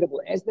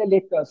incredible. As they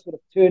let go, sort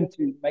of turned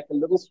to make a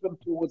little swim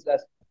towards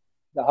us,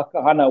 the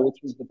Hakahana,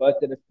 which was the boat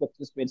that had flipped,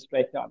 just went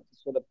straight down.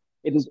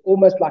 It was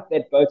almost like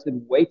that boat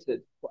had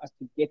waited for us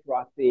to get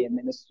right there. And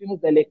then as soon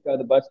as they let go,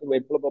 the boat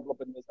went blah, blah, blah,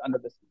 and was under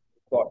the sea.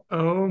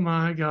 Oh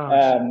my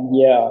gosh.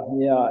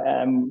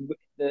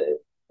 The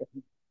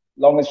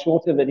long and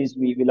short of it is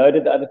we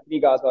loaded the other 3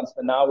 guys on.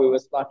 So now we were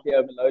slightly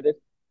overloaded.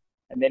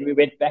 And then we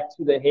went back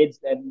to the heads,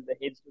 and the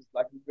heads was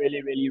like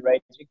really, really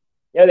raging.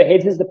 The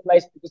heads is the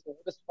place because the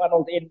water's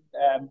funneled in.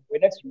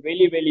 When it's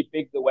really, really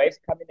big, the waves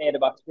come in at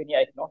about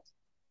 28 knots.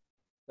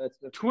 So it's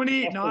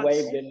 28 knots.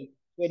 Wave, then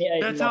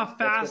 28 that's knots. How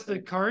fast the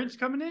current's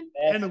coming in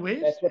and the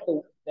waves?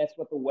 That's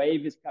what the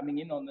wave is coming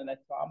in on in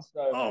that time.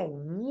 So oh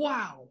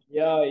wow.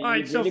 Yeah. All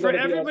right. So for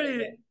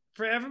everybody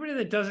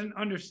that doesn't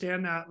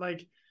understand that,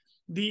 like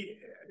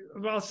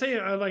I'll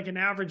say like an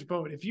average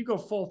boat, if you go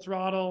full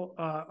throttle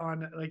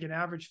on like an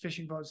average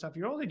fishing boat and stuff,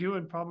 you're only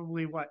doing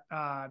probably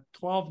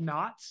 12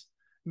 knots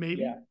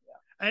maybe. Yeah.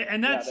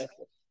 And that's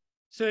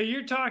so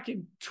you're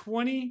talking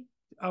 20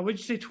 would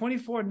you say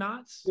 24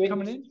 knots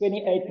coming in?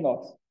 28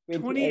 knots.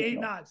 28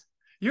 knots.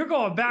 You're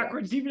going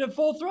backwards even at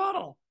full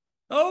throttle.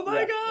 Oh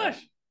my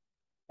gosh.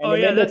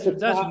 Yeah.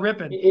 That's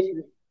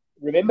ripping.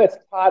 Remember, it's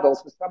tidal,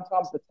 so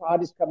sometimes the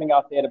tide is coming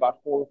out there at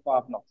about 4 or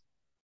 5 knots.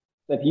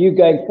 So if you're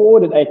going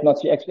forward at 8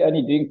 knots, you're actually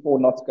only doing 4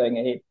 knots going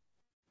ahead.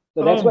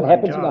 So that's what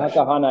happened to the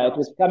Hakahana. It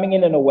was coming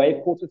in a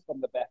wave, caught it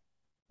from the back,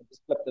 and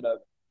just flipped it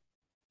over.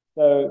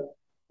 So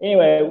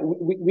anyway,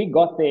 we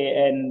got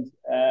there, and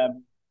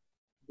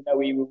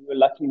we were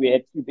lucky. We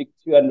had 2 big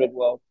 200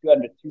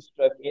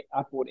 two-stroke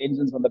outboard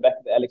engines on the back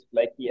of the Alex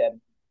Blakey,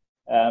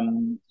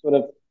 and sort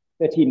of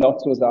 30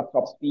 knots was our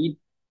top speed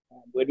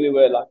when we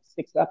were like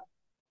 6 up.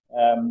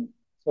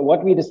 So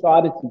what we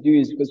decided to do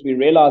is, because we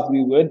realized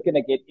we weren't going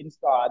to get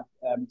inside,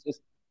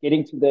 just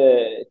getting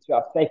to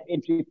our safe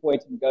entry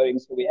point and going.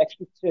 So we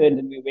actually turned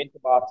and we went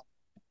about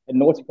a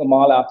nautical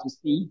mile out to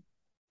sea.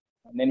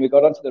 And then we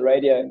got onto the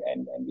radio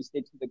and we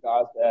said to the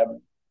guys,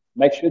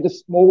 make sure the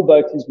small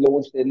boat is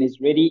launched and is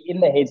ready in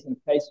the heads in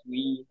case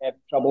we have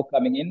trouble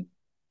coming in.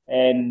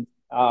 And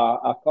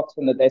our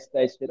coxswain at that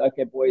stage said,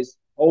 okay, boys,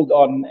 hold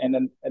on.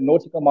 And a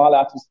nautical mile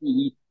out to sea,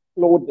 he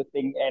floored the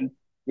thing, and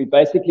we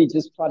basically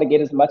just tried to get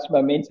as much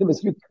momentum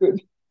as we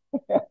could.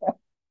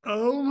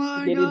 Oh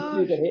my get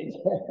into the heads.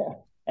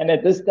 And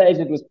at this stage,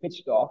 it was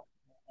pitch dark.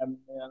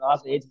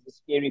 Knysna Heads is a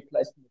scary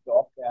place in the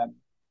dark.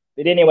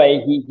 But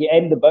anyway, he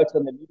aimed the boat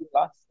on the leading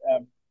lights,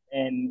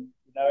 and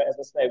as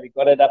I say, we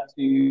got it up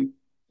to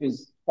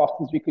as fast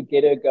as we could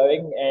get her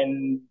going,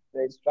 and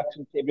the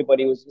instruction to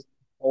everybody was just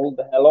hold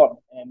the hell on,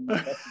 and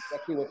that's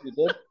exactly what we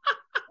did.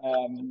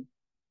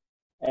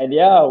 And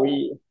yeah,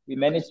 we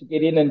managed to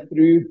get in and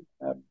through.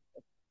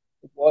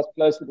 It was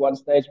close at one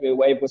stage where a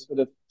wave was sort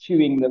of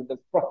chewing, the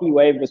frothy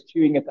wave was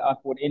chewing at the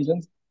outboard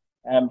engines.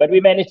 But we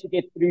managed to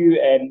get through,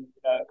 and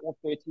all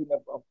 13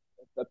 of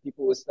the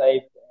people were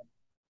saved,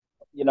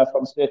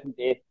 from certain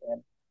death.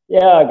 And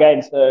yeah,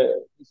 again,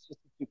 so it's just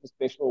a super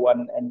special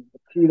one. And the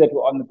crew that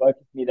were on the boat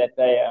with me that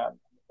day,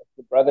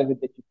 the brotherhood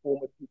that you form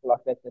with people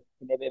like that can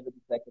never ever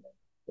be taken away.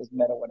 Doesn't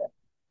matter what happens.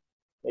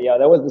 So yeah,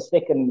 that was the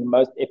second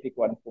most epic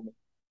one for me.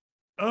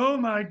 Oh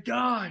my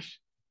gosh.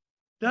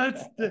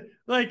 That's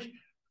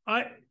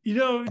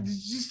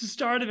just the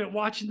start of it,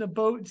 watching the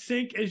boat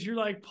sink as you're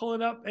like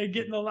pulling up and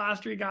getting the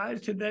last three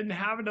guys to then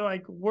having to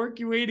like work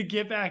your way to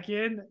get back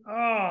in.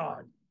 Oh,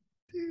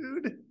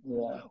 dude.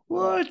 Yeah.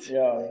 What?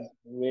 Yeah.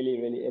 Really,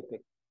 really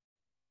epic.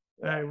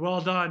 Yeah. Hey,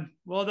 well done.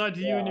 Well done to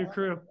you and your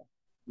crew.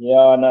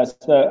 Yeah, no.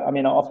 So, I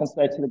mean, I often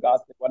say to the guys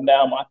that one day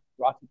I might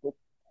write a book.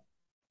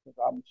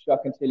 I'm sure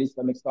I can tell you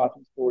some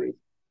exciting stories.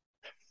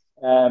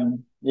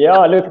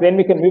 Yeah, look, then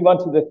we can move on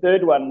to the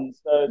third one.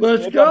 So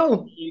let's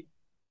go. The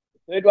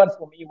third one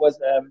for me was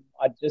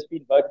I'd just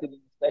been voted in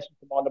the station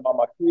commander by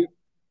my crew.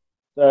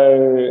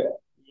 So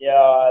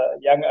yeah,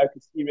 young Oak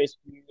Sea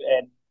Rescue,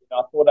 and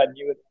I thought I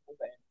knew it all.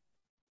 And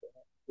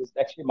it was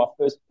actually my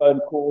first phone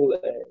call.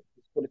 It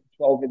was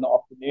 12 in the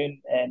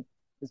afternoon, and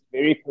this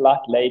very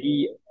polite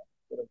lady,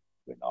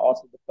 when I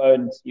answered the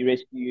phone, Sea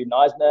Rescue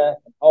Neisner,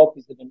 can help,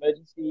 is an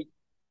emergency.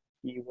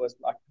 He was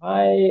like,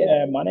 hi,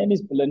 my name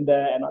is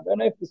Belinda, and I don't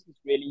know if this is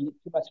really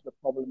too much of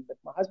a problem, but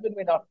my husband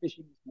went out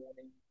fishing this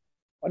morning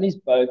on his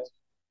boat,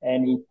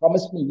 and he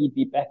promised me he'd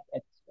be back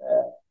at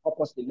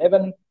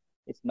 11:30.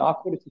 It's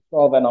now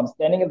 12, and I'm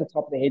standing at the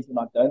top of the heads, and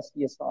I don't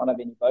see a sign of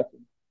any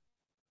boating.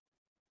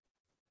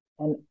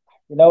 And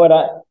you know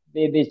what?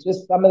 There's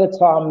just some of the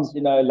times,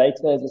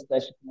 later as a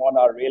station commander,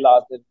 I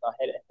realized that I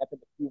had it happen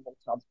a few more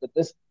times. But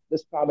this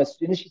time, as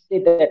soon as she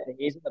said that, the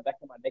hairs in the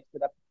back of my neck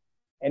stood up.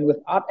 And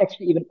without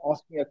actually even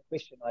asking a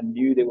question, I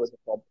knew there was a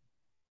problem.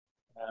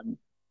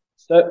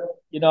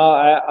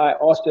 I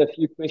asked her a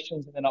few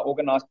questions, and then I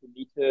organized to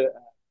meet her,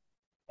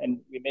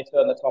 and we met her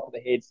on the top of the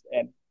heads.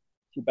 And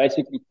she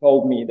basically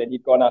told me that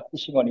he'd gone out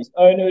fishing on his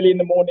own early in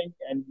the morning,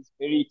 and he's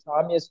very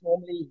timeous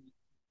normally,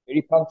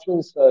 very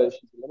punctual, so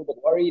she's a little bit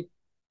worried.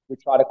 We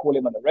tried to call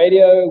him on the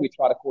radio. We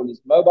tried to call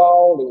his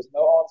mobile. There was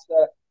no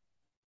answer.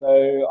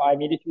 So I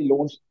immediately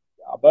launched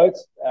our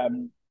boats.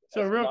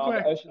 So real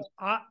quick,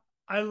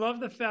 I love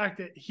the fact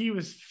that he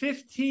was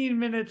 15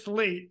 minutes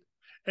late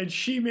and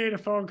she made a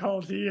phone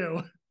call to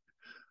you.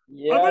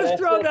 Yeah, I'm going to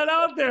throw that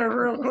out there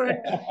real quick.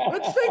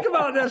 Let's think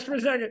about this for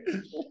a second.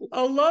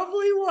 A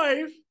lovely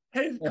wife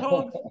has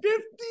called 15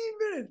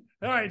 minutes.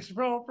 All right,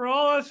 so for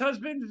all us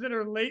husbands that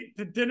are late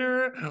to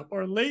dinner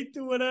or late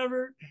to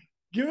whatever,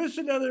 give us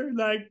another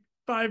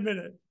 5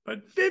 minutes.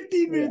 But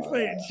 15 minutes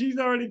late, and she's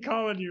already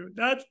calling you.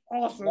 That's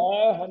awesome. No,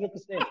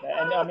 100%.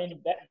 And I mean,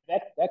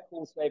 that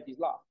call saved his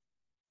life.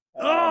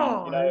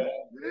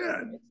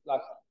 Man.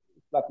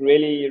 It's like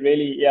really,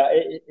 really, yeah,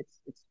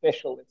 it's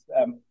special. It's,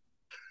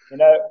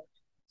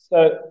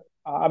 so,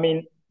 I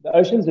mean, the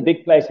ocean's a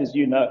big place, as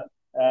you know.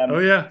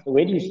 So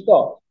where do you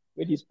start?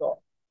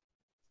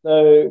 So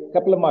a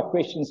couple of my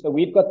questions. So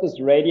we've got this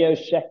radio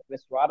shack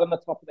that's right on the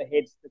top of the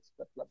heads that's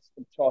got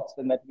some charts,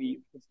 and that we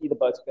can see the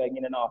boats going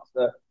in and out.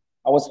 So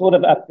I was sort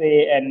of up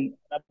there, and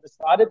I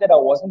decided that I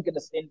wasn't going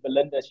to send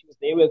Belinda. She was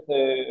there with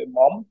her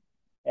mom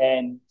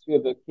and two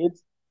of her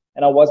kids.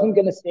 And I wasn't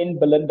going to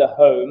send Belinda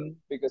home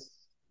because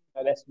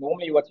that's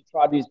normally what you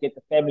try to do, is get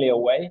the family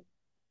away.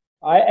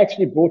 I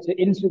actually brought her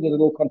into the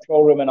little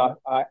control room, and I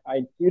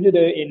included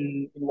her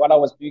in what I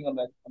was doing on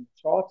the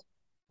chart,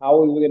 how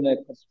we were going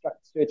to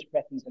construct search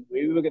patterns and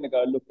where we were going to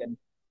go look. And,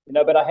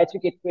 but I had to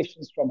get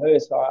questions from her.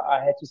 So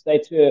I had to say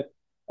to her,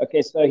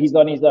 okay, so he's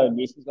on his own.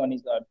 Yes, he's on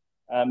his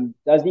own.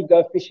 Does he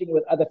go fishing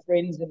with other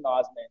friends in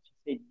Neisner? She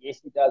said,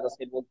 yes, he does. I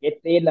said, well,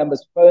 get their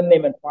numbers, phone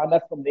them, and find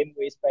out from them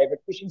where his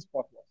favorite fishing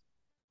spot was.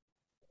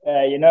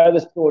 You know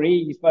the story.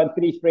 You find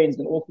 3 friends,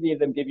 and all 3 of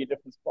them give you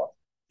different spots.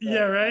 So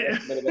yeah, right.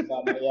 That's a bit of a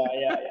bummer.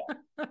 Yeah.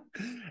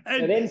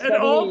 and suddenly,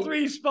 all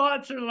 3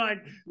 spots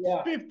are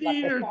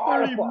 15 or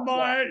 30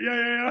 miles.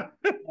 Yeah.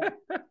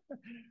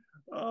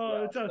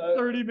 It's a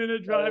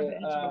 30-minute drive to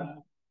each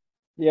one.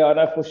 Yeah, I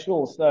know for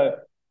sure. So,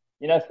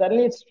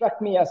 suddenly it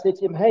struck me. I said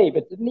to him, "Hey,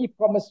 but didn't he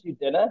promise you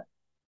dinner?"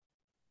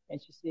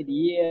 And she said,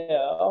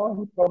 "Yeah.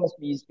 He promised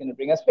me he's going to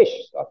bring us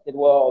fish." So I said,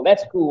 "Well,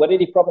 that's cool. What did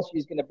he promise you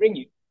he's going to bring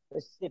you?" They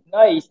said,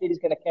 no, he said he's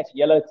going to catch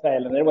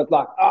yellowtail. And everyone's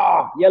like,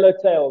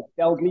 yellowtail,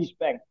 Dalgleish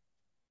Bank.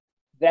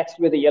 That's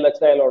where the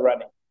yellowtail are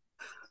running.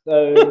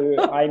 So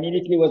I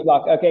immediately was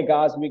like, okay,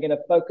 guys, we're going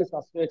to focus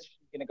our search.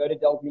 We're going to go to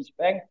Dalgleish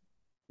Bank.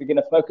 We're going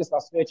to focus our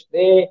search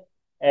there.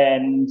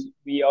 And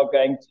we are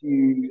going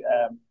to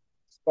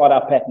start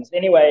our patterns.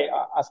 Anyway,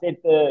 I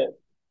sent the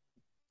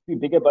 2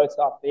 bigger boats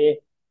out there.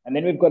 And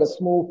then we've got a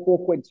small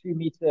 4.2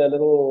 meter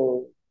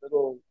little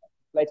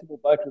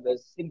inflatable boat with a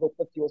single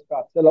 50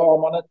 horsepower tiller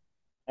arm on it.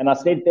 And I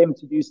sent them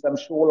to do some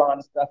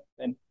shoreline stuff.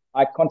 And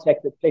I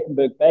contacted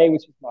Plettenberg Bay,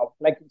 which is my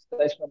flanking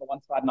station on the one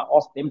side, and I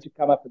asked them to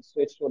come up and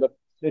search sort of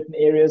certain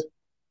areas.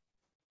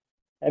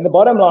 And the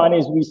bottom line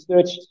is we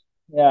searched,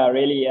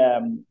 we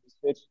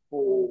searched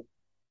for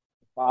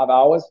 5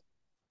 hours.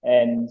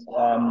 And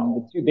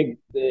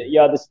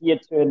the sea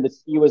had turned. The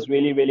sea was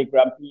really, really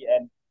grumpy.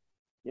 And,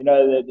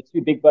 the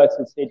 2 big boats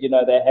had said,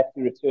 they have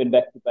to return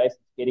back to base.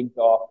 It's getting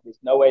dark. There's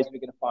no ways we're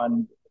going to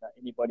find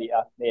anybody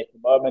out there at the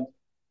moment.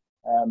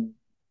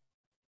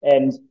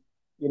 And,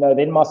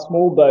 then my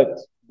small boat,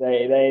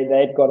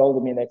 they'd got hold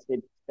of me and they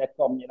said,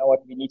 Tom, you know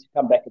what, we need to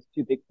come back. It's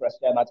too big for us.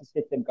 And I just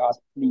said to them, guys,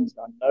 please,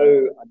 I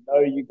know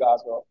you guys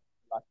are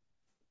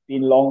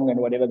been long and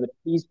whatever, but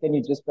please can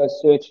you just go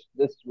search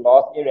this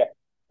last area?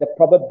 The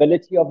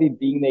probability of him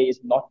being there is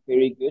not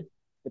very good,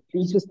 but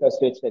please just go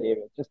search that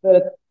area, just so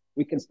that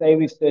we can say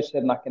we've searched it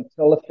and I can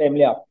tell the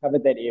family I've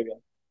covered that area.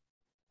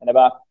 And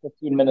about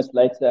 15 minutes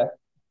later,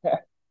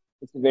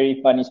 it's a very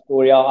funny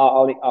story.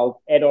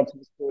 I'll add on to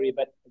the story,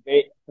 but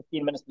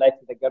 15 minutes later,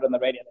 they got on the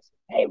radio and they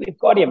said, hey, we've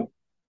got him.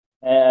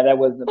 That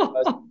was the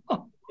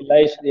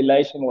most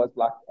elation was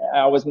like,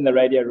 I was in the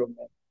radio room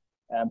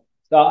there.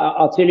 So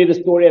I'll tell you the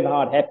story of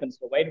how it happened.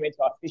 So Wayne went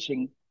out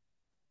fishing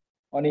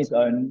on his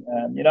own.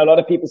 A lot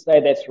of people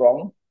say that's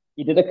wrong.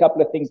 He did a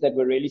couple of things that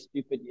were really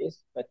stupid,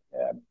 yes. But,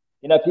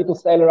 people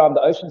sail around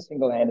the ocean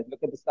single-handed.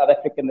 Look at the South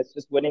African that's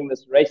just winning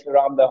this race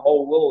around the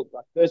whole world.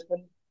 Like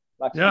Kirsten,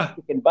 she's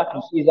kicking butt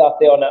and she's out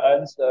there on her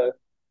own. So,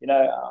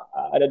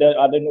 I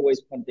don't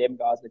always condemn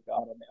guys that go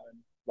out on their own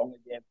as long as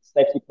they have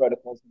safety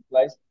protocols in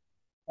place.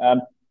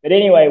 But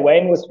anyway,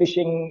 Wayne was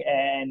fishing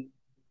and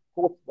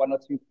caught one or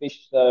two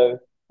fish. So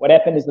what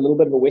happened is a little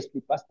bit of a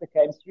westerly buster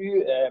came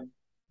through.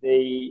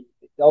 The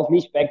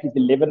Dalglish Bank is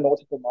 11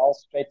 nautical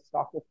miles straight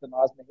south of the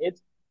Knysna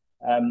Heads.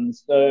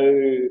 So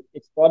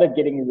it started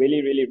getting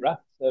really, really rough.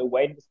 So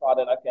Wayne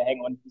decided, okay, hang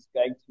on, he's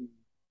going to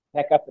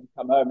pack up and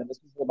come home. And this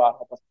was about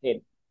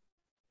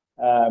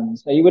 10:30.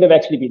 So he would have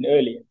actually been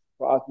early and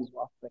surprised his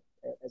wife, but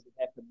as it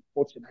happened,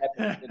 fortune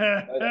happened. He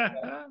didn't know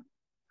that,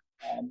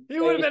 he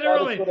would have been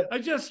early. I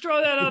just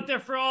throw that out there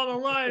for all the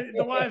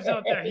wives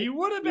out there. He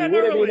would have been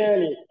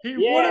early. He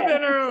would have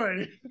been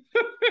early.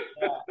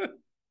 Yeah.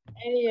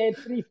 And he had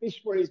 3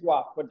 fish for his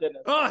wife for dinner.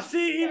 Oh,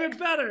 see, even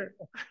better.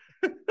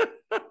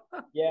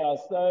 Yeah,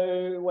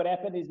 so what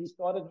happened is he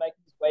started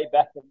making his way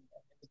back, and it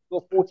was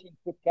still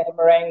 14-foot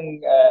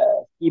catamaran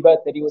ski boat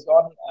that he was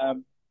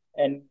on.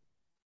 And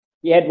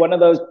he had one of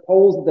those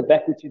poles at the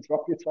back which you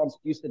drop your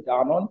transducer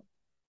down on,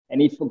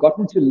 and he'd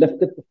forgotten to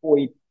lift it before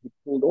he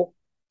pulled off.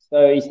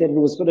 So he said it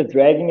was sort of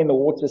dragging in the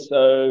water.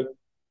 So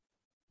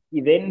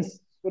he then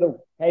sort of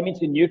came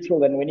into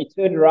neutral, and when he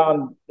turned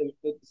around, the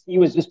sea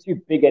was just too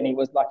big, and he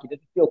was like, he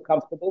didn't feel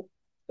comfortable.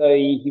 So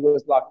he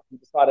was like, he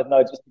decided,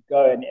 no, just to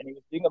go. And he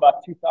was doing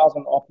about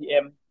 2,000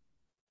 RPM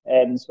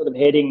and sort of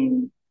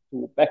heading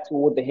back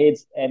toward the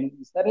heads. And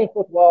he suddenly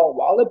thought, well,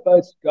 while the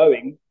boat's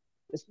going,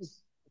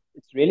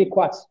 it's really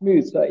quite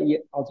smooth. So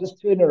I'll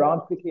just turn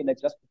around quickly and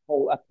adjust the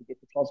pole up to get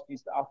the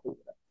transducer out of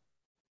it.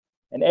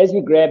 And as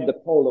he grabbed the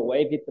pole, the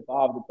wave hit the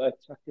bow of the boat,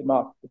 chucked him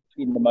out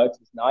between the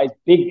motors. Now, his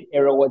big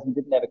error was he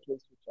didn't have a kill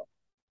switch on.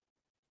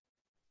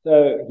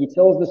 So he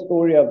tells the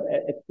story of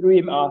it threw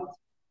him out,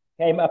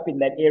 came up in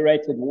that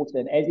aerated water,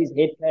 and as his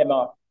head came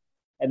out,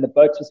 and the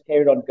boat just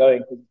carried on going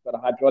because it's got a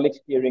hydraulic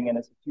steering and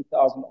it's a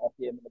 2,000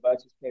 RPM, and the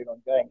boat just carried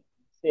on going.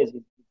 He says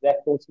his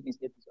exact thoughts in his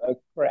head was, oh,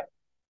 crap.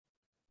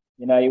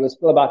 He was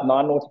still about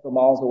 9 nautical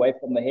miles away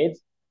from the heads.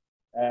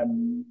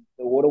 The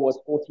water was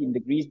 14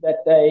 degrees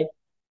that day.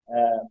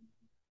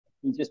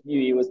 He just knew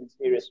he was in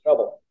serious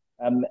trouble.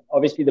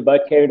 Obviously, the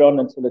boat carried on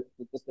until it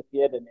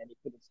disappeared and he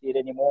couldn't see it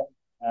anymore.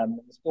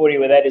 The story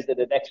with that is that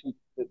it actually,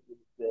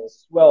 the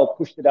swell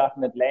pushed it out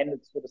and it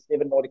landed sort of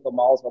 7 nautical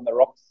miles on the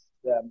rocks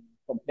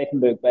from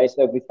Plettenberg Bay.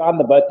 So if we found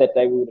the boat that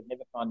day, we would have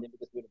never found him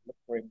because we would have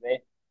looked for him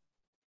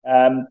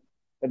there.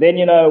 But then,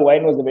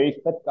 Wayne was a very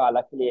fit guy,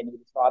 luckily, and he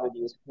decided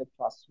he was going to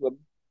try swim.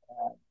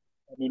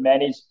 And he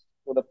managed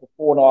sort of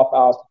for 4.5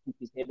 hours to keep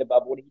his head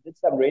above water. He did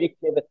some really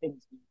clever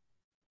things.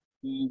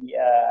 He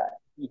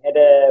had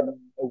a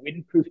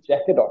windproof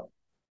jacket on.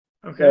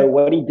 Okay. So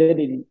what he did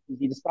is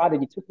he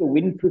decided he took the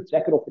windproof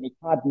jacket off and he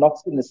tied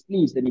knots in the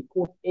sleeves and he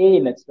caught air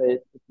in it. So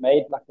it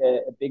made like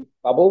a big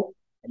bubble,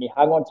 and he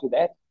hung on to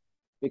that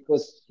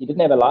because he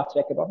didn't have a life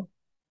jacket on.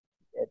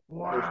 He had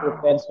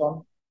short pants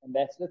on, and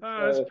that's it.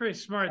 Oh, that's pretty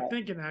smart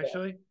thinking,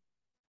 actually. Yeah.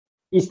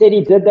 He said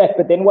he did that,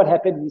 but then what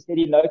happened, he said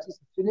he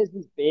noticed as soon as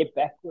his bare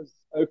back was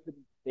open,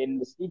 then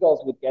the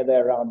seagulls would gather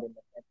around him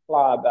and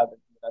fly above it.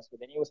 So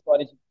then he was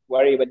starting to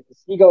worry, but if the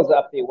seagulls are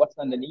up there, what's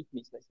underneath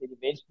me? So he said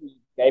eventually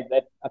he gave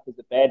that up as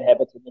a bad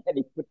habit, and then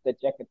he put the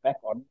jacket back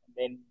on, and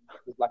then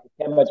it was like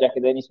a camo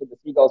jacket. Then he said the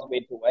seagulls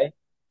went away.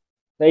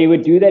 So he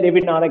would do that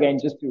every now and again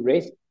just to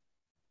rest.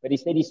 But he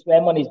said he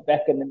swam on his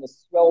back, and then the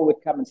swell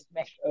would come and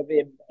smash over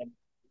him, and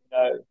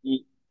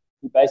he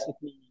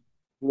basically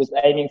was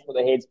aiming for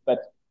the heads,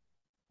 but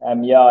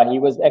he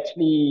was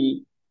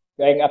actually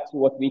going up to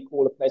what we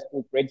call a place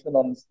called Brenton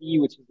on the Sea,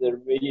 which is a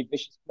really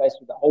vicious place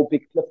with a whole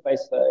big cliff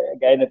face. So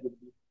again, it would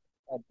be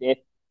a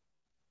death.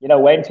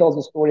 Wayne tells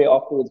a story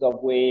afterwards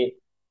of where,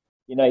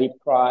 he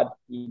cried,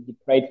 he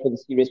prayed for the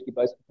sea rescue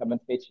boats to come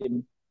and fetch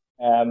him.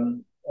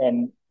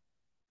 And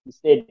he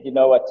said, you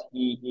know what,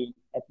 he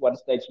at one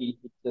stage, he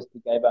just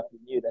gave up. He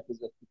knew that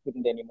was it. He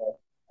couldn't anymore.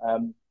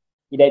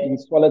 He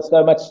swallowed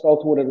so much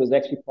salt water, it was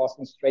actually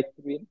passing straight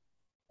through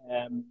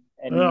him.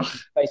 And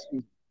his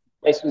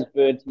face was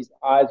burnt. His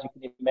eyes, you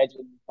can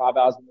imagine, 5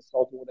 hours in the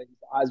salt water.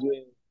 His eyes were,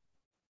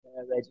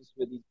 they just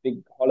were these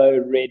big, hollow,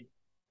 red,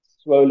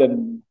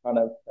 swollen kind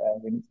of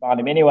when you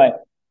found him. Anyway,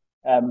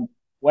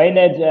 Wayne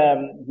had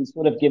he's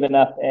sort of given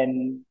up,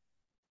 and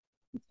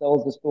he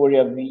tells the story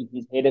of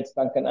his head had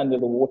sunken under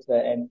the water,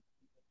 and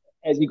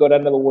as he got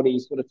under the water, he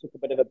sort of took a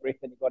bit of a breath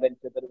and he got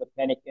into a bit of a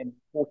panic and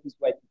fought his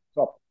way to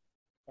the top.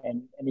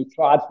 And he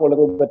tried for a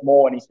little bit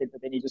more, and he said,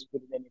 but then he just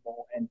couldn't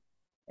anymore. And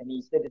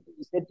he said,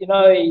 he said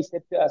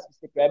to us, he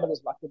said, Graeme, it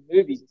was like in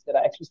movies. He said,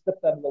 I actually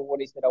slipped under the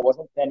water. He said, I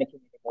wasn't panicking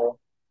anymore.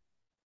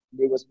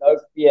 There was no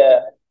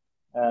fear.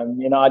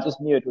 I just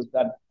knew it was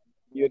done.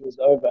 I knew it was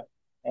over.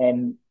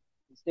 And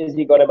he says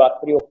he got about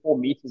 3 or 4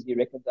 meters, he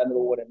reckons, under the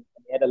water, and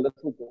he had a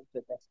little daughter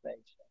at that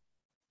stage.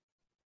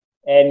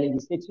 And he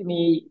said to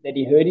me that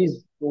he heard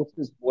his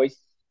daughter's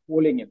voice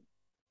calling him.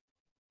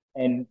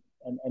 And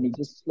he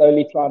just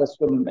slowly tried to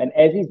swim. And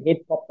as his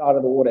head popped out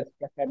of the water,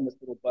 he came this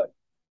little boat.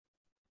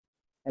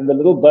 And the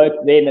little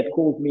boat then it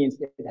called me and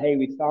said, hey,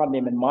 we found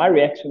him. And my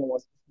reaction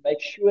was,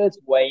 make sure it's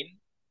Wayne.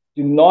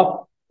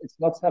 It's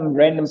not some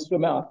random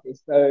swim out there.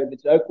 So the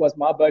joke was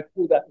my boat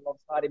pulled up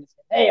alongside him and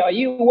said, hey, are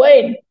you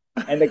Wayne?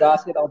 And the guy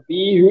said, I'll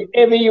be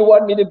whoever you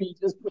want me to be.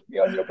 Just put me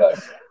on your boat.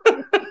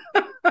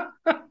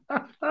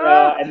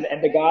 Yeah,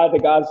 and the guys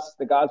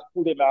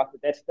pulled him out.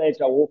 At that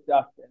stage, I walked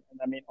out, and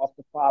I mean,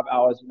 after 5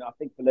 hours, I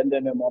think Belinda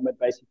and her mom had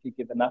basically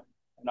given up.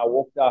 And I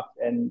walked out,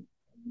 and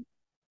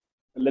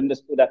Belinda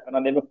stood up, and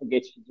I'll never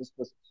forget. She just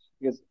was,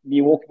 because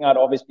me walking out,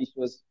 obviously, she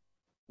was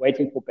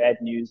waiting for bad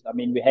news. I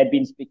mean, we had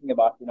been speaking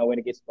about, when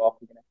it gets dark,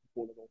 we're going to have to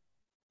call it off.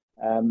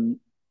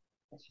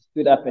 She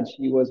stood up, and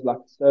she was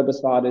like so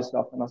beside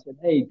herself. And I said,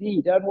 hey,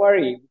 B, don't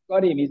worry. We've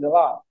got him. He's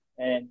alive.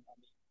 And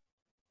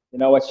you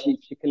know what? She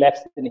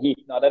collapsed in heat.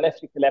 Now, I don't know if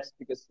she collapsed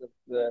because of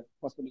the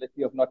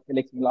possibility of not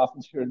collecting life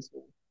insurance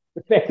or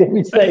the fact that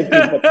we saved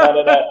him, but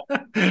no.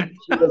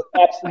 She was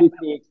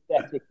absolutely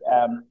ecstatic.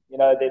 Then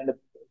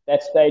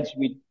that stage,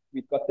 we'd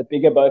got the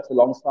bigger boat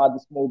alongside the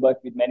small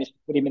boat. We'd managed to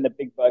put him in the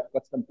big boat,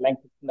 got some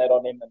blankets and that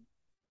on him, and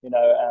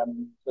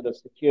sort of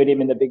secured him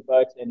in the big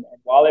boat. And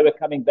while they were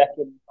coming back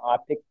in, I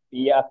picked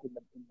B up in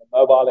the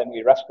mobile, and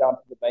we rushed down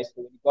to the base.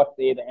 So when we got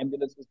there, the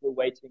ambulances were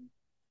waiting.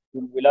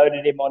 We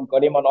loaded him on,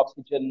 got him on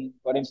oxygen,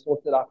 got him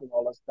sorted out and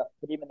all that stuff,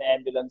 put him in the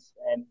ambulance,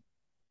 and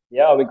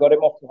yeah, we got him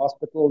off to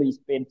hospital. He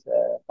spent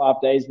 5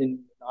 days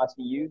in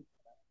ICU.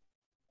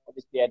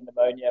 Obviously had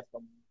pneumonia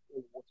from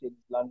water in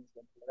his lungs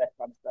and all that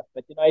kind of stuff.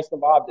 But, he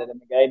survived it.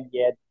 And again, he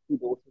had 2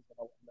 daughters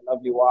and a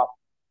lovely wife.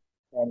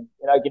 And,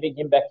 getting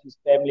him back to his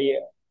family,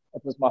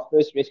 it was my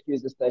first rescue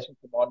as a station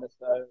commander.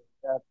 So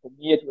for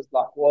me, it was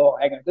like, whoa,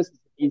 hang on, this is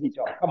an easy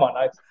job. Come on,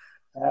 Oaks.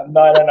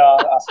 No.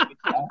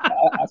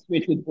 I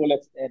switched with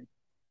bullets, and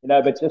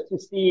but just to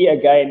see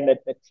again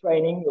that the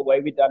training, the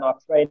way we done our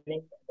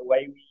training, the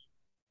way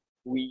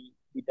we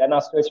done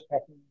our search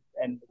patterns,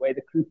 and the way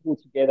the crew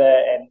pulled together,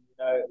 and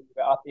we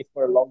were out there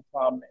for a long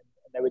time, and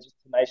they were just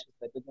tenacious.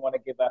 They didn't want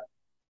to give up,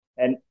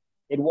 and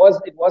it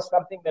was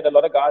something that a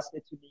lot of guys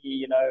said to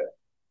me.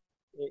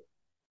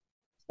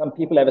 Some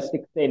people have a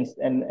sixth sense,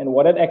 and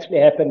what had actually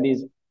happened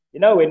is,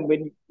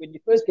 when you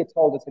first get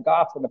told it's a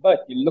guy on the boat,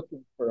 you're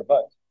looking for a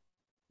boat.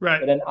 Right.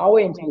 But an hour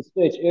into the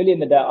search, early in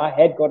the day, I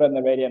had got on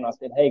the radio and I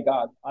said, hey,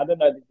 guys, I don't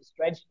know, there's a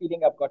strange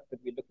feeling I've got, but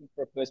we're looking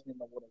for a person in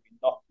the water. We're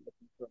not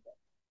looking for a boat.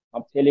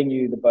 I'm telling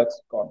you, the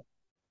boat's gone.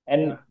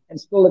 And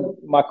still,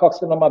 my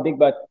coxswain on my big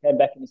boat came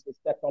back and he said,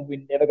 Stefan,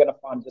 we're never going to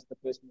find just a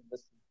person in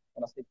this.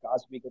 And I said,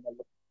 guys, we're going to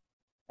look.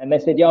 And they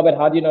said, yeah, but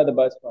how do you know the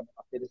boat's gone?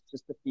 I said, it's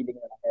just a feeling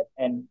that I have.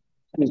 And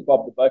to his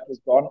Bob, the boat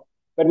was gone.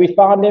 But we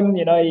found him,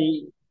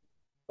 he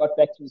got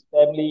back to his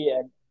family,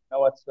 and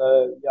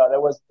so yeah,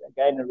 that was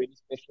again a really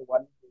special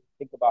one to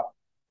think about.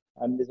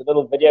 There's a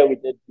little video we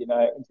did,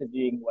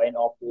 interviewing Wayne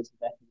afterwards,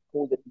 and that he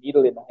called it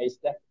 "Needle in the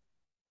Haystack."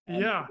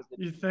 Yeah,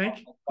 you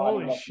think?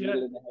 Holy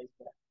shit!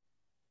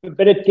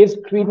 But it gives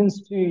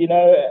credence to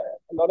a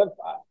lot of.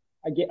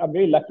 I'm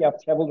very lucky.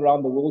 I've traveled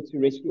around the world to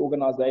rescue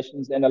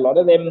organizations, and a lot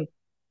of them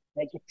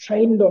they get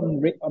trained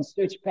on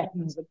search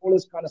patterns and all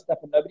this kind of stuff,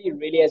 and nobody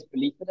really has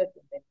belief in it.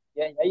 And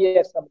then you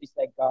have somebody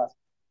say, "Guys,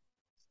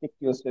 stick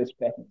to your search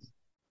patterns.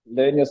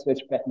 Learn your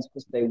search patterns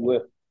because they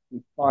work.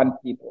 We find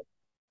people."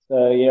 So,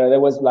 there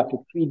was like a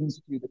credence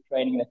to the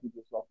training that we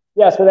did.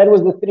 Yeah, so that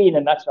was the 3 in a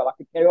nutshell. I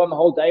could carry on the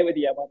whole day with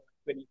you about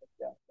 20 minutes.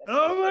 Yeah,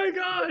 oh my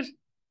gosh.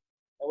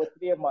 That was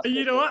 3 of my.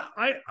 You know what?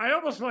 I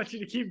almost want you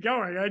to keep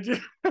going. I just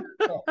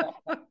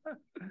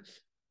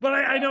but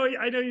I know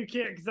you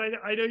can't, because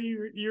I know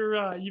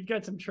you've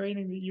got some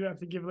training that you have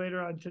to give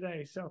later on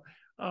today. So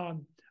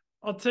I'll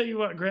tell you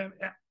what, Graeme,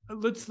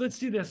 let's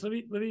do this. Let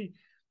me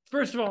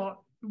first of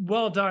all,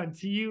 well done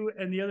to you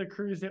and the other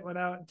crews that went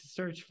out to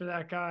search for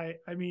that guy.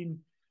 I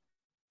mean,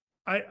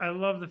 I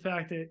love the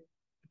fact that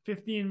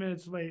 15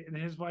 minutes late and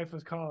his wife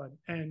was calling.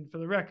 And for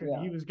the record,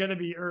 he was going to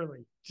be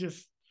early,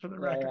 just for the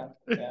record.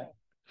 Yeah.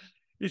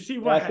 You see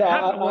what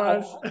happened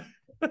was.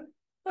 I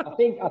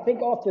think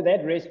after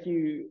that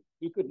rescue,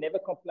 he could never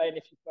complain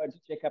if she phoned to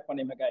check up on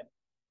him again.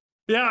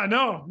 Yeah,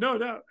 no.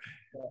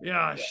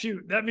 Yeah,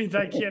 shoot. That means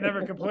I can't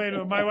ever complain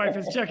when my wife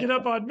is checking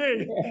up on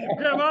me.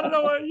 Graeme, I don't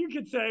know what you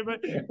could say,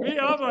 but me,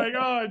 I'm like,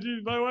 oh,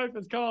 geez, my wife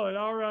is calling.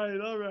 All right.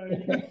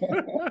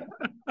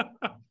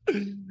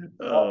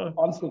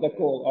 Answer the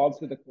call.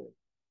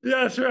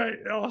 Yeah, that's right.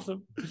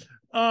 Awesome.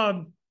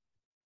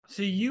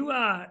 So you,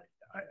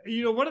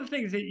 one of the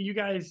things that you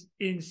guys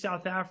in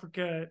South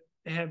Africa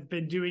have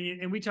been doing,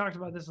 and we talked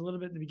about this a little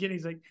bit in the beginning,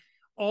 is like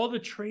all the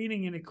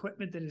training and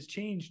equipment that has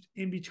changed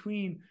in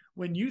between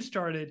when you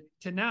started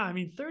to now. I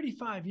mean,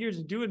 35 years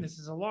of doing this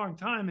is a long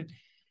time, and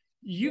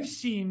you've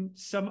seen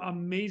some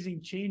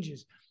amazing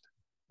changes.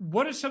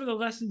 What are some of the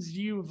lessons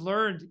you have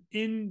learned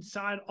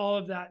inside all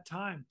of that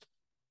time?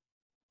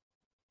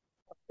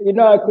 Quinny,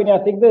 I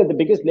think the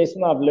biggest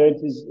lesson I've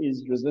learned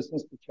is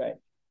resistance to change.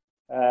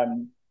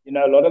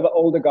 A lot of the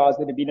older guys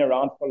that have been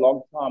around for a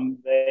long time,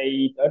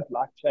 they don't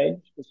like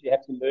change because you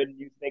have to learn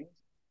new things.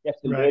 You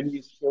have to learn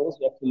new skills.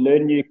 You have to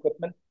learn new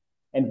equipment.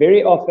 And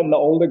very often the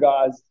older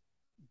guys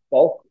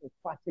bulk or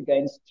fight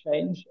against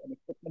change and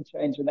equipment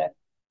change and that.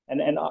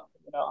 And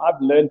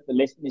I've learned the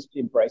lesson is to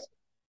embrace it.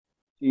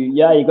 You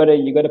got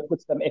to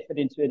put some effort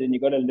into it, and you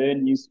got to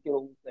learn new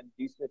skills and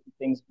do certain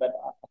things. But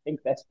I think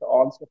that's the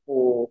answer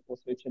for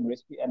search and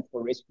rescue, and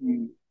for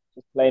rescue,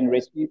 just plain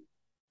rescue,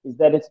 is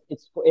that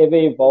it's forever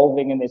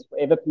evolving, and there's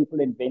forever people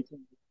inventing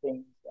new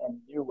things and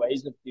new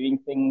ways of doing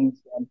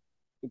things. And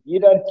if you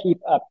don't keep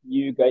up,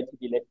 you're going to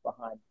be left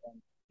behind.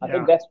 And I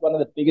think that's one of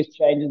the biggest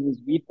changes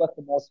is we've got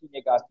the more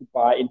senior guys to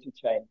buy into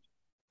change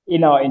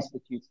in our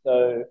institute.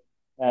 So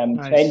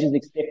change is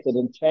accepted,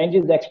 and change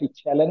is actually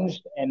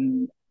challenged,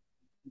 and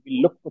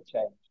we look for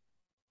change.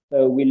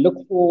 So we look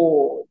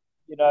for,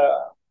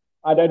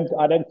 I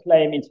don't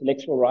claim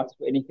intellectual rights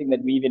for anything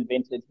that we've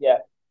invented here.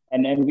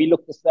 And we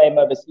look the same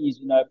overseas.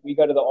 If we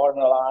go to the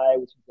RNLI,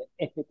 which is an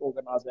epic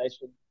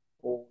organization,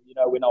 or,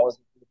 when I was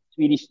with the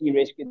Swedish Sea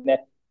Rescue,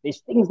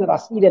 there's things that I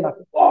see there and I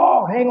think,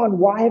 oh, hang on,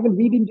 why haven't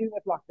we been doing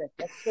it like that?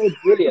 That's so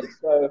brilliant.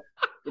 So,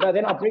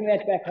 then I bring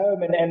that back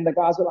home, and the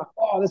guys are like,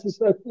 oh, this is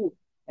so cool.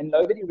 And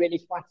nobody really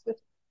fights it.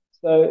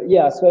 So,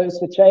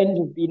 so change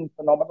has been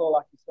phenomenal,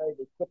 like you say,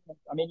 the equipment.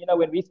 I mean,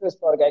 when we first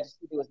started going to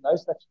sea, there was no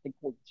such thing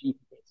called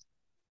GPS.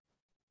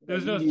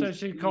 There's no such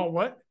thing called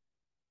what?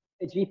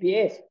 A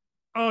GPS.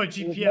 Oh, a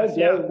GPS,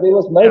 there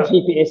was no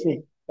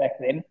GPS back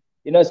then.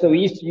 So we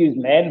used to use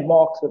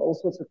landmarks and all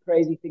sorts of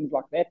crazy things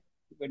like that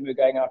when we were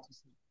going out to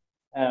sea.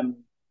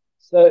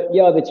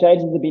 The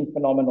changes have been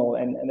phenomenal,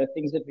 and the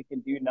things that we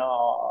can do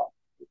now,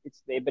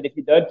 it's there. But if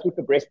you don't keep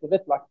abreast of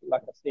it, like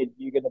I said,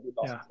 you're going to be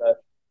lost. So,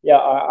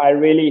 I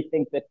really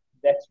think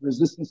that's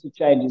resistance to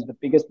change is the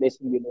biggest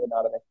lesson we learn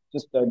out of it.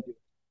 Just don't do it.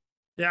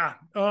 Yeah.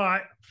 Oh,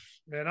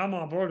 man, I'm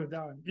on board with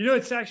that one.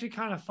 It's actually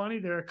kind of funny.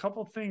 There are a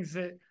couple things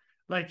that,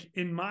 like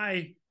in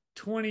my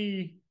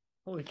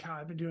holy cow,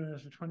 I've been doing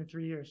this for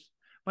 23 years.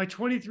 My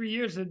 23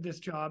 years in this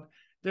job,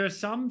 there are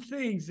some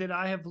things that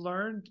I have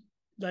learned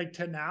like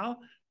to now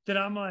that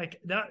I'm like,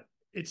 that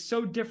it's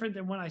so different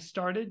than when I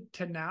started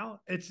to now.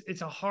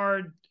 It's a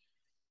hard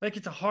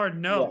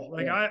no.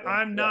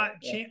 I'm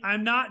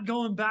not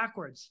going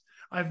backwards.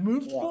 I've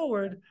moved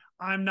forward.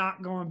 I'm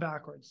not going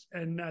backwards.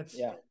 And that's,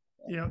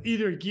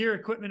 either gear,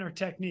 equipment, or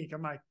technique.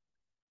 I'm like,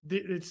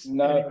 it's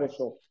for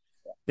sure.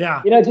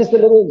 Yeah. Just a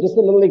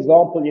little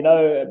example,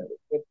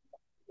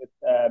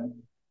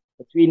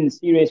 between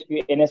Sea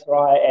Rescue,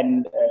 NSRI,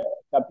 and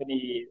a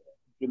company,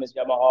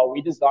 Yamaha,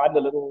 we designed a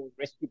little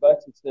rescue boat.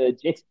 It's a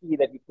jet ski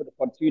that we put a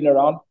pontoon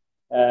around.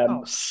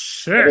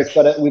 Sick.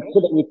 We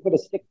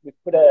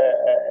put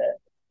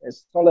a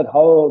solid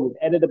hull. We've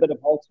added a bit of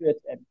hull to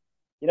it, and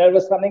it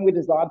was something we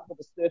designed for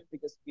the surf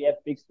because we have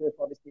big surf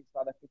obviously in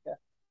South Africa.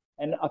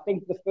 And I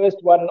think the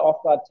first one,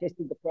 after I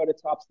tested the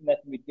prototypes and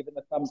that, and we'd given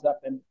the thumbs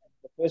up, and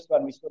the first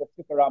one we sort of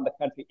took around the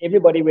country.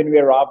 Everybody, when we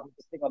arrived with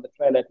this thing on the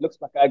trailer, it looks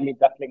like an ugly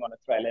duckling on a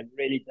trailer. It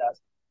really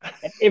does.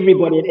 And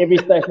everybody at every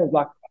station was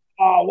like,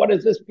 oh, what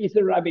is this piece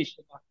of rubbish?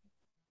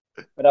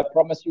 But I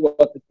promise you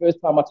what, the first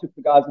time I took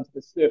the guys into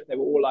the surf, they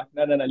were all like,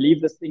 no,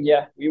 leave this thing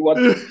here. We want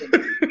this thing.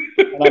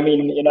 And I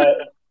mean,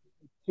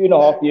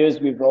 2.5 years,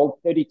 we've rolled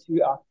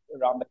 32 out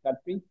around the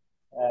country.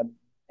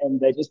 And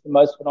they're just the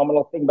most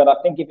phenomenal thing. But I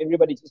think if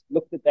everybody just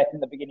looked at that in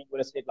the beginning, would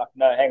have said like,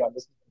 no, hang on,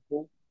 this isn't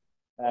cool.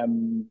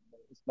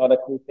 It's not a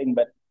cool thing,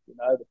 but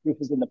the proof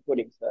is in the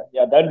pudding. So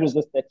don't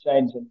resist that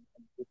change, and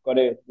we've got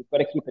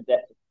to keep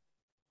adapting.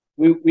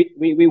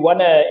 We won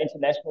the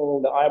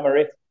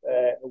IMRF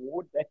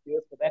award that year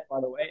for that, by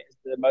the way, as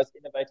the most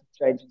innovative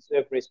change in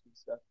surf rescue.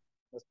 So it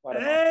was quite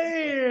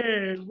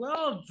amazing.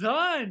 Well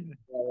done.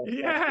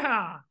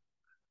 Yeah.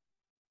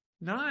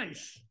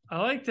 Nice. I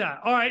like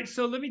that. All right.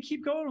 So let me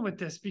keep going with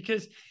this,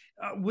 because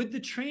with the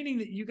training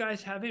that you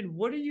guys have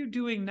what are you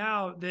doing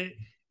now that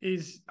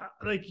is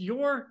like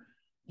you're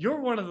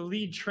one of the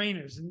lead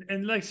trainers,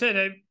 and like I said,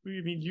 I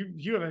mean,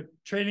 you have a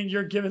training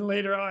you're giving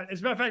later on.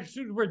 As a matter of fact, as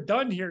soon as we're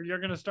done here, you're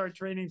going to start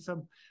training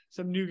some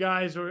new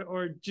guys,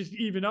 or just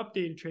even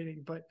updated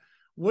training. But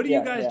what are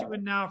you guys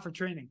doing now for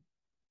training?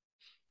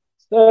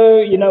 So,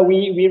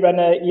 we run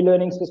an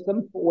e-learning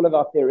system for all of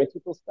our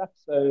theoretical stuff.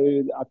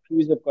 So our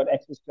crews have got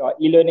access to our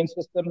e-learning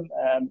system,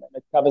 and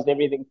it covers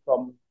everything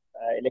from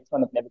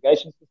electronic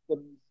navigation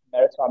systems,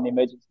 maritime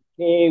emergency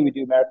care. We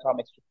do maritime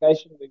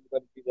extrication. We've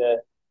got to do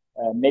the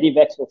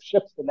medivacs of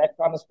ships and that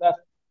kind of stuff.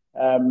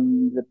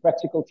 The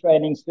practical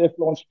training, surf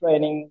launch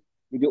training.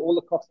 We do all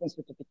the coxswain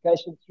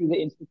certification through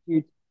the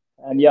institute.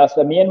 Yeah,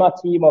 so me and my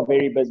team are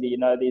very busy.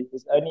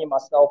 There's only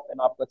myself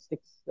and I've got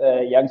 6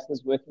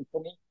 youngsters working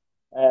for me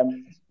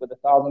with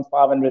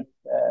 1,500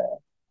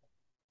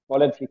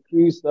 voluntary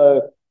crew.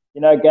 So,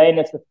 again,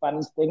 it's a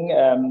funds thing.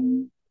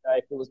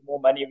 If there was more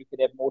money, we could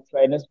have more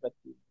trainers, but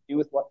we do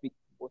with what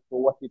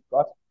we've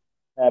got.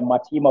 My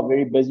team are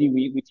very busy.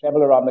 We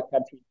travel around the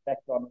country. In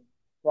fact, on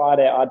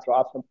Friday, I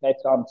drive from Cape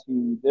Town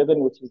to Durban,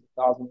 which is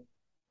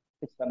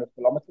 1,600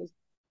 kilometers.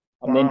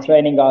 I'm then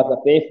training guys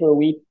up there for a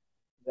week.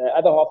 The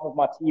other half of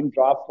my team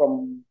drive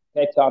from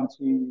Cape Town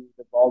to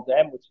the Vaal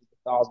Dam, which is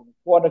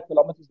 1,400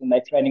 kilometers, and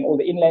they're training all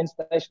the inland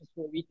stations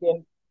for the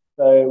weekend.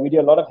 So we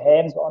do a lot of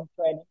hands-on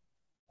training.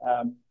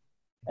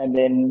 And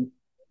then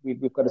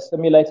we've got a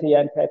simulator here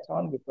in Cape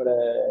Town. We've got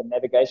a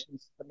navigation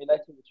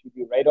simulator, which we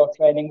do radar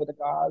training with the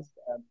guys.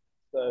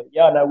 So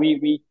yeah, no,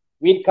 we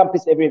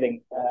encompass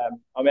everything.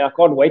 I mean, I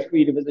can't wait for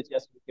you to visit here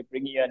so we can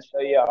bring you and show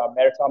you our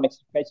maritime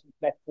extrication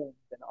platforms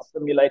and our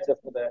simulator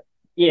for the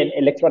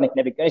electronic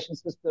navigation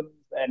systems.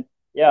 And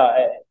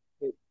yeah,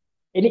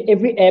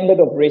 every ambit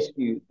of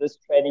rescue, this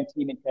training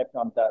team in Cape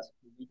Town does.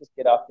 We just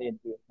get out there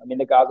and do it. I mean,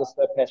 the guys are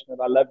so passionate.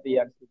 I love the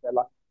youngsters. They're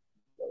like,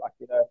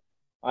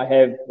 I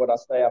have what I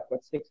say. I've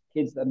got 6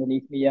 kids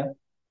underneath me here.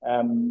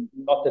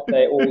 Not that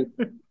they all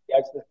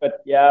youngsters,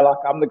 but yeah, like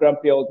I'm the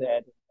grumpy old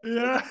dad.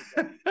 Yeah.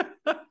 They're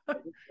just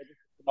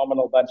a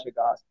phenomenal bunch of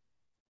guys.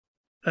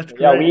 That's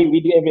great. Yeah, we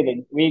do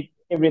everything.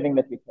 Everything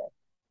that we can.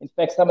 In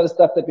fact, some of the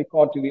stuff that we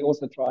can't do, we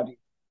also try to.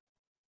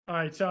 All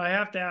right, so I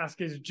have to ask: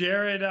 Is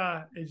Jared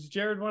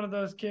one of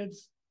those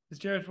kids? Is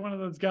Jared one of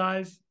those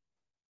guys?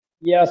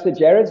 Yeah, so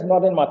Jared's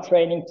not in my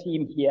training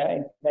team here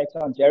in Cape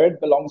Town.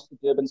 Jared belongs to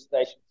Durban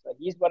Station, so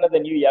he's one of the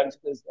new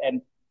youngsters.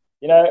 And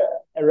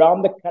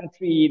around the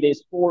country,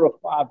 there's 4 or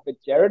 5,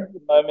 but Jared at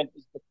the moment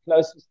is the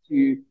closest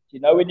to.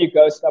 When you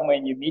go somewhere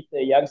and you meet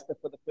a youngster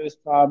for the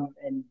first time,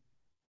 and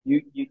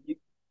you're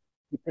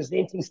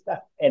presenting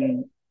stuff,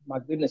 and my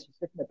goodness, you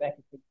sit in the back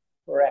and think,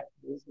 crap,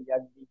 there's a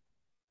young me.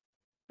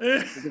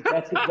 Because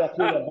that's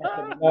exactly what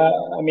happened.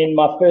 I mean,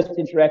 my first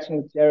interaction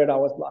with Jared, I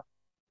was like,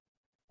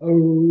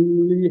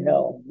 holy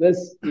hell,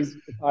 this is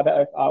the kind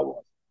of I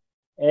was.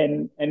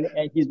 And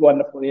he's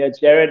wonderful. Yeah,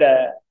 Jared,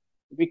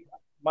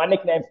 my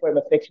nickname for him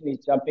affectionately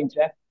is Jumping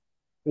Jack,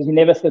 because he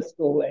never sits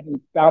still and he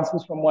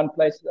bounces from one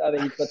place to the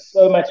other. He's got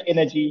so much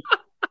energy.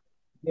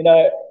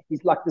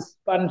 He's like the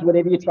sponge.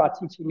 Whatever you try to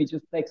teach him, he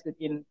just takes it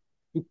in.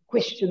 He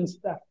questions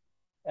stuff.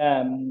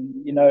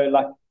 I'm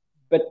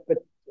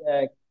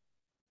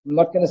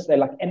not going to say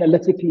like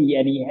analytically,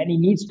 and he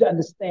needs to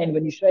understand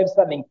when you show him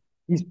something,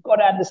 he's got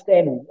to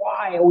understand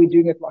why are we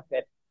doing it like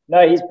that.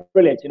 No, he's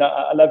brilliant.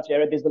 I love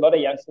Jared. There's a lot of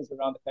youngsters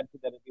around the country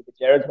that do, but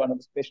Jared's one of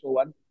the special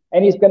ones,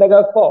 and he's going to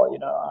go far.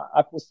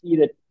 I foresee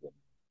that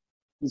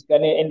he's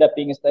going to end up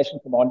being a station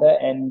commander,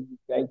 and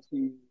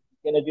he's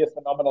going to do a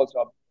phenomenal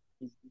job.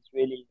 He's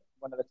really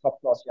one of the top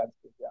class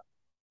youngsters. Yeah.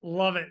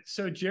 Love it.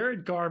 So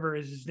Jared Garber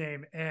is his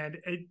name. And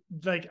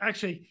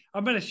actually,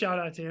 I'm going to shout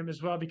out to him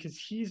as well, because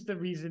he's the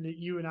reason that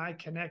you and I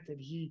connected.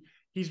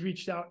 He's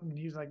reached out and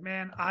he's like,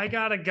 man, I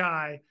got a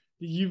guy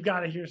that you've got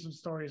to hear some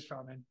stories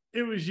from. And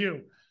it was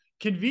you.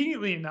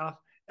 Conveniently enough,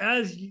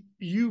 as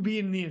you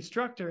being the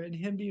instructor and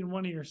him being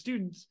one of your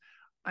students,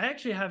 I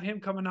actually have him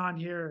coming on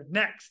here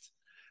next.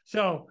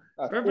 So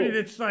for everybody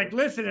that's like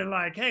listening,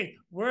 like, hey,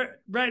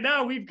 right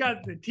now we've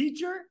got the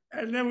teacher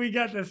and then we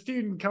got the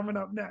student coming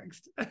up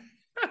next.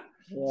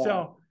 Yeah.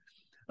 So,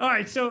 all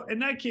right. So in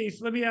that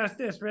case, let me ask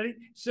this. Ready?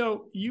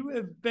 So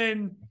you've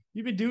been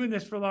doing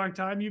this for a long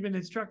time. You've been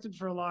instructed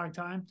for a long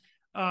time.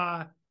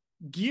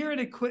 Gear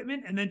and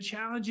equipment, and then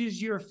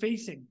challenges you're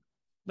facing.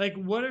 Like,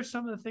 what are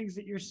some of the things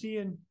that you're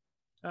seeing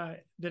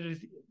that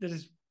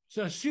is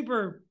so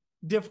super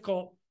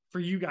difficult for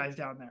you guys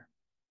down there?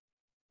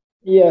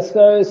 Yeah,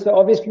 so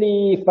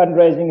obviously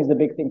fundraising is a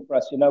big thing for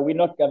us. We're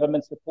not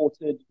government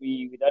supported.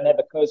 We don't have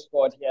a Coast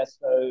Guard here,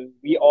 so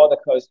we are the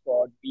Coast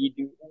Guard. We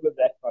do all of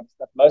that kind of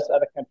stuff. Most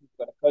other countries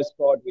have got a Coast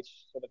Guard which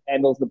sort of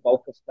handles the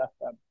bulk of stuff.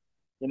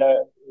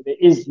 There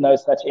is no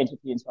such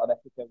entity in South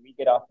Africa. We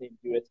get out there and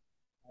do it.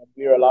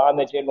 We rely on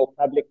the general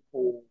public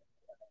for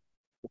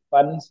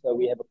funds. So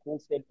we have a call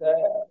center,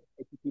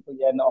 80 people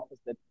here in the office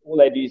that all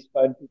they do is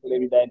phone people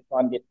every day and try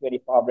and get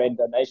 25 Rand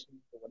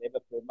donations or whatever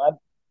per month.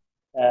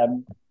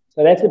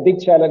 So that's a big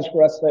challenge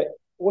for us. So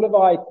all of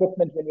our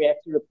equipment, when we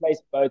have to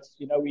replace boats,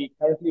 we're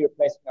currently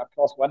replacing our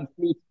Class 1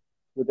 fleet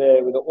with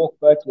the Orc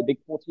boat, the big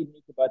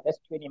 14-meter boat. That's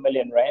 20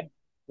 million Rand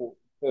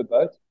per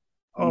boat.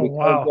 And we're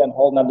currently on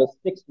hull number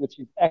 6, which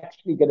is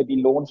actually going to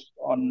be launched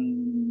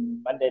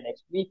on Monday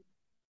next week.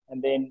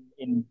 And then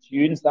in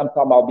June,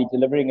 sometime I'll be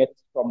delivering it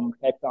from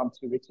Cape Town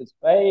to Richards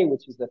Bay,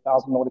 which is a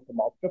 1,000 nautical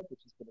mile trip,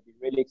 which is going to be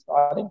really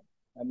exciting.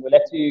 And we'll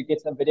have to get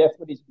some video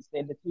footage and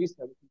send it to you.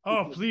 So we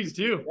can please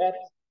do.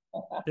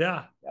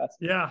 Yeah. It's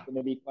going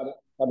to be quite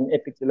an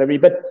epic delivery.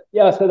 But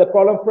yeah, so the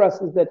problem for us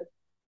is that,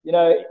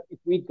 if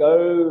we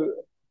go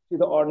to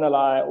the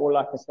RNLI or,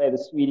 like I say, the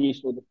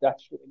Swedish or the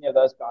Dutch or any of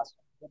those guys,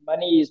 the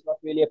money is not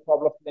really a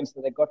problem for them.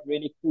 So they've got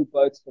really cool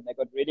boats and they've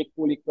got really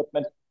cool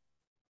equipment.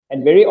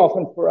 And very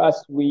often for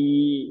us,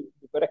 we've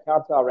got to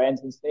count our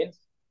rands and cents,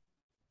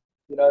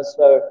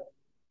 so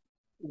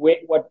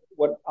what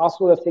our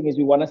sort of thing is,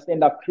 we want to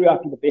send our crew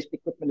out with the best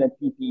equipment and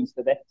PPE,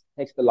 so that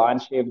takes the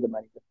lion's share of the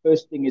money. The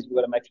first thing is we've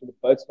got to make sure the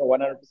boats are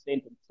 100%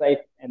 and safe,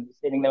 and we're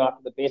sending them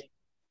out with the best,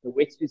 the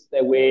wetsuits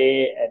they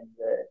wear, and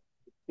the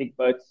big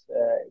boats,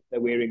 if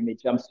they're wearing their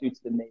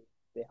jumpsuits and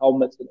their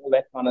helmets and all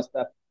that kind of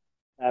stuff.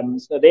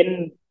 So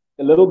then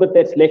the little bit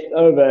that's left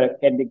over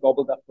can be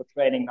gobbled up for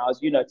training. Now,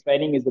 as you know,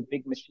 training is a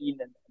big machine,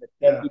 and it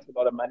can eat a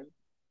lot of money.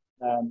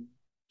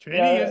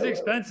 Training is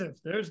expensive.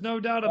 There's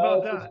no doubt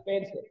about that.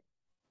 Expensive.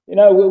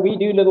 We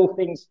do little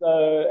things.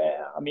 So,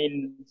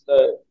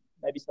 so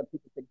maybe some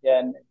people think,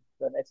 and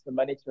that's the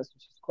money to us,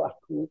 which is quite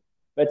cool.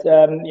 But,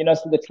 so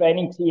the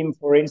training team,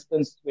 for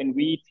instance, when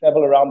we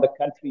travel around the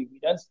country, we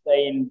don't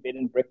stay in bed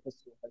and breakfast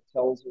or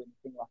hotels or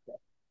anything like that.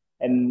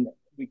 And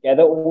we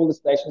gather all the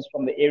stations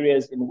from the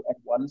areas at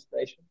one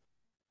station.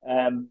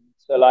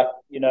 So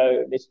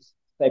let's just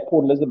say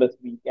Port Elizabeth,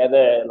 we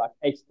gather like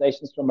 8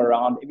 stations from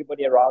around.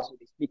 Everybody arrives with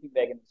their sleeping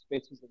bag and the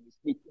stretchers, and we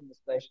sleep in the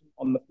station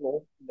on the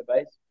floor in the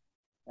base.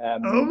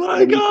 Oh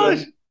my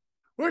gosh,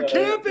 we're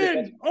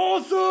camping!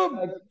 Awesome.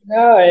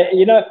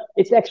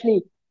 It's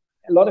actually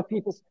a lot of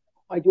people say,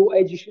 at your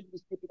age, you shouldn't be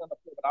sleeping on the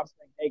floor. But I'm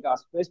saying, hey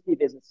guys, firstly,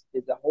 there's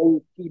a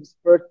whole team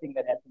spirit thing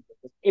that happens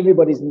because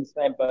everybody's in the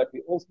same boat.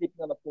 We're all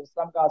sleeping on the floor.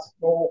 Some guys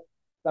snore,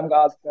 some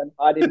guys can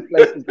hide in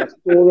places like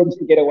storerooms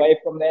to get away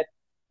from that.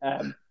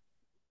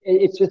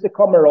 It's just a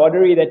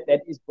camaraderie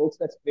that is built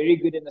that's very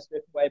good in a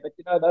certain way. But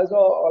those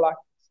are like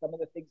some of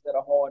the things that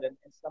are hard, and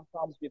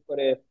sometimes we've got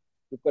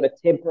to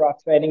temper our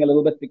training a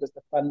little bit because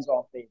the funds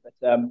aren't there. But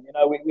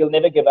we'll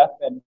never give up,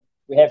 and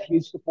we have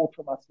huge support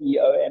from our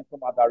CEO and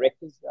from our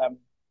directors.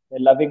 They're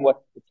loving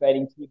what the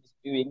training team is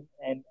doing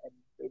and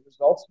the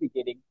results we're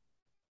getting.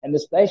 And the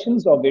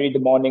stations are very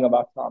demanding of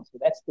our time. So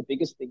that's the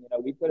biggest thing.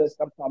 We've got to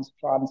sometimes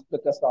try and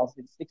split ourselves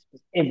in 6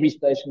 because every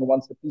station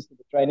wants a piece of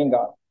the training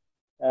guide.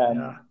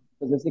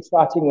 Because it's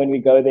exciting when we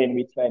go there and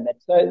we train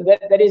that. So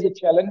that is a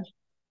challenge.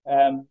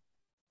 And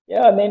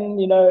then,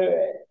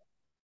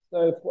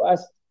 so for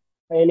us,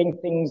 failing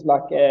things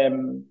like,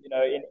 in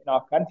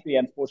our country,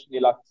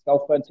 unfortunately, like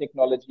cell phone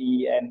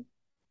technology and,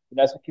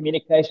 so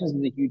communications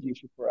is a huge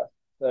issue for us.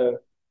 So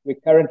we're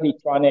currently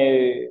trying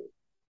to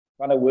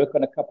work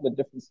on a couple of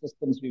different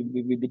systems.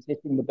 We've been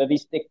testing the Bivy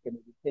stick, and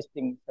we've been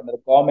testing some of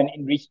the Garmin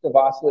InReach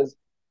devices,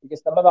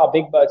 because some of our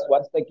big boats,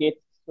 once they get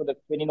sort of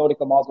 20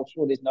 nautical miles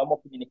offshore, there's no more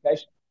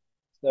communication.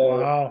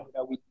 So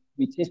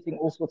we're testing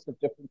all sorts of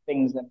different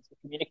things, and so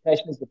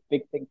communication is the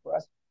big thing for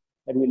us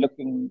that we're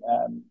looking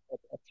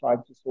at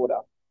trying to sort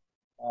out.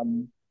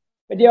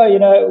 But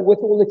with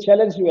all the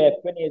challenges we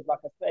have, 20 is like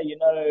I say,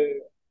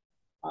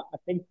 I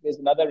think there's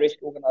another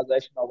rescue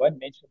organization, I won't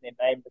mention their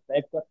name, but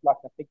they've got like,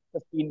 I think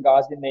 15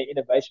 guys in their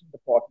innovation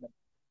department.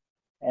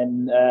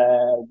 And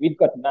we've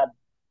got none.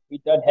 We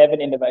don't have an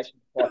innovation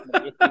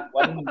department yet.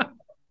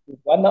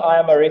 We've won the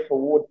IMRF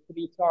award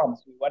 3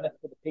 times. We won it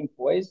for the Pink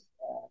Boys,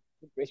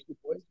 Pink Rescue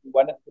Boys. We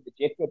won it for the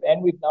Jet Club,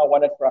 and we've now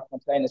won it for our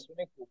container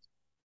swimming pools.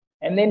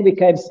 And then we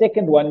came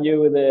second one year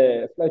with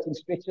a floating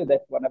stretcher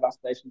that one of our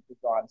stations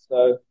designed.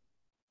 So,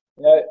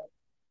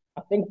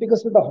 I think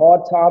because of the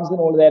hard times and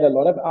all of that, a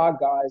lot of our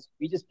guys,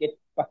 we just get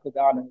buckled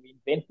down and we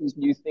invent these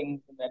new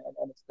things, and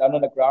it's done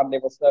on a ground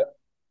level. So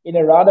in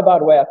a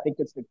roundabout way, I think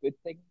it's a good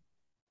thing,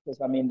 because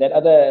that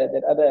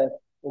other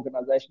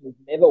organization has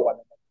never won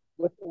it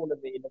with all of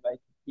the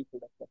innovative people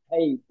that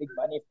pay big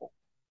money for.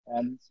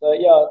 So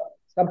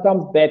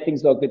sometimes bad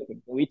things are good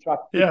things. We try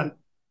to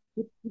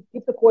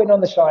keep the coin on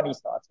the shiny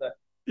side. So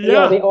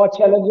there are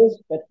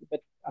challenges, but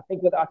I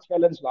think with our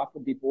challenge, life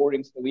would be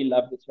boring. So we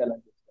love the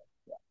challenges.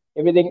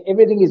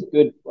 Everything is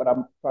good, what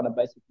I'm trying to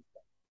basically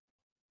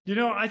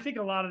say. I think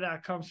a lot of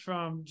that comes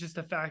from just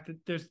the fact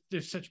that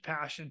there's such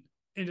passion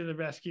into the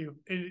rescue.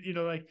 And,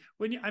 like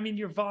when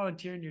you're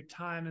volunteering your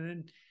time, and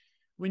then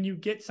when you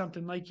get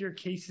something like your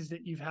cases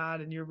that you've had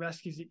and your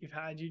rescues that you've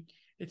had,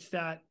 it's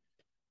that,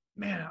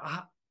 man,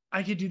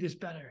 I could do this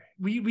better.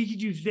 We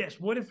could use this.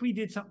 What if we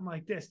did something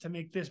like this to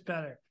make this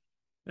better?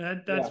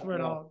 That's where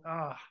it all,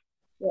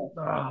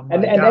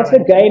 and that's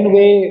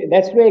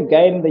where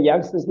again the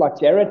youngsters like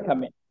Jared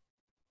come in.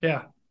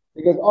 Yeah.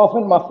 Because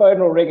often my phone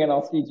will ring and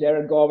I'll see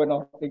Jared Garvin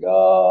and I'll think,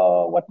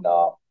 oh, what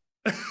now?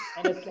 And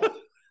it's like,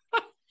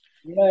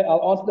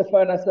 I'll answer the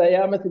phone and I say,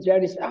 yeah, Mr.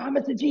 Jared. He says,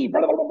 Mr. G,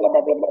 blah, blah, blah,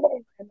 blah, blah, blah.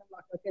 And I'm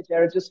like, okay,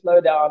 Jared, just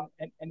slow down.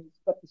 And he's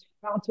got this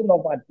fountain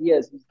of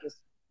ideas. He's just,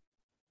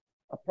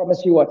 I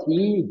promise you what,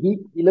 he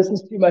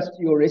listens too much to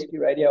your rescue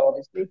radio,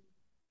 obviously.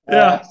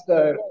 Yeah.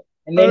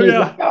 And then he's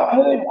like,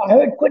 oh, I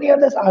heard Quinny on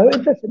this, I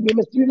heard this, and we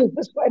must do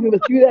this way, and we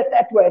must do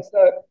that way.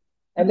 So,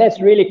 and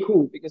that's really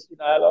cool, because,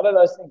 a lot of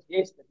those things,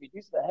 yes, that we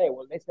do say, hey,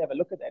 well, let's have a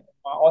look at that. And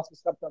my answer is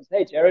sometimes,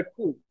 hey, Jared,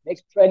 cool.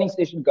 Next training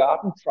session, go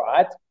out and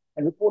try it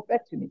and report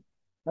back to me.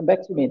 Come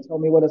back to me and tell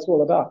me what it's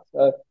all about.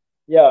 So,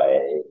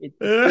 it's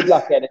good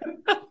like that. It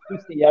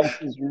keeps the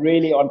youngsters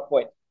really on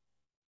point.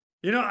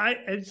 You know,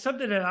 it's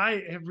something that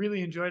I have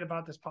really enjoyed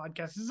about this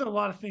podcast. This is a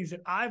lot of things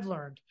that I've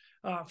learned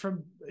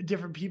from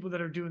different people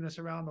that are doing this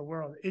around the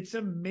world. It's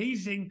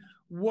amazing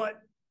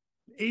what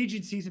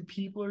agencies and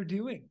people are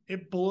doing.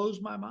 It blows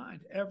my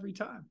mind every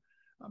time.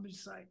 I'm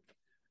just like,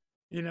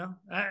 you know,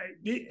 and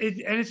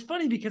it's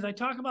funny because I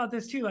talk about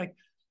this too. Like,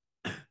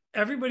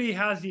 everybody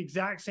has the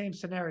exact same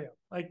scenario.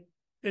 Like,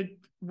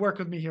 work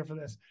with me here for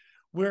this.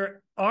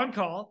 We're on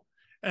call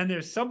and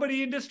there's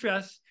somebody in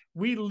distress.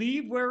 We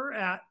leave where we're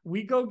at,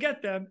 we go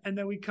get them, and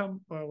then we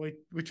come, well,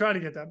 we try to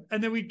get them,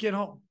 and then we get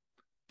home.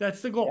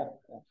 That's the goal.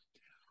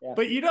 Yeah.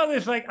 But you know,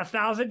 there's like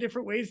 1,000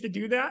 different ways to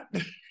do that.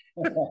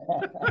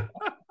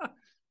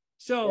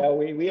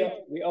 So yeah,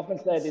 we often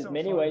say there's so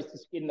many ways to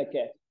skin the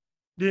cat.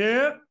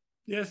 Yeah.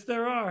 Yes,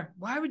 there are.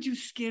 Why would you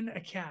skin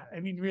a cat? I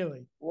mean,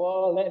 really?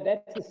 Well,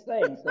 that's the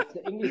saying. So it's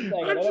an English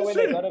saying. I don't know where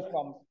they got it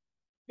from.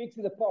 Speak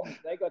to the Poms.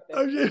 They got that.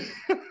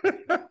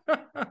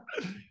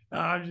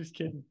 I'm just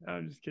kidding.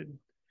 I'm just kidding.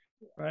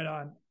 Right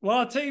on. Well,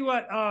 I'll tell you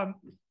what. I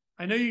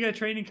know you got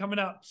training coming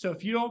up. So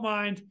if you don't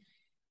mind,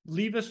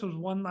 leave us with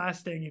one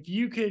last thing. If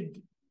you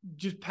could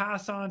just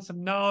pass on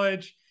some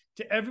knowledge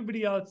to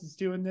everybody else that's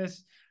doing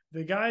this,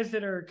 the guys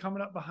that are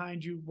coming up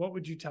behind you, what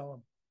would you tell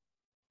them?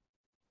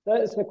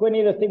 So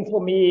Quinny, the thing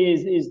for me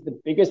is the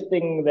biggest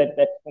thing that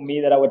for me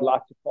that I would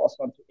like to pass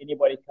on to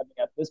anybody coming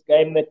up. This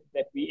game that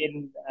we're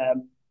in,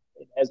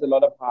 it has a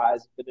lot of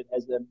highs, but it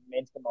has an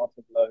immense amount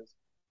of lows.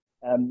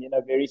 You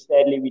know, very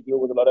sadly, we deal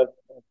with a lot of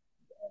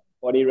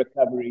body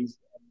recoveries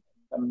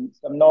and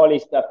some gnarly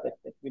stuff that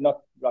we're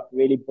not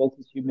really built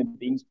as human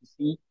beings to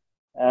see.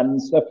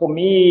 So for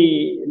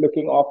me,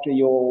 looking after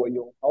your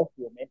health,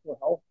 your mental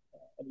health,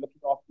 and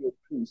looking after your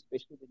crew,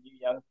 especially the new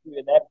young crew,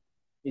 and that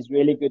is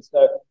really good.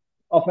 So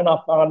often I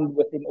found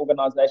within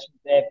organizations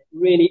they have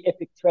really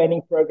epic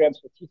training programs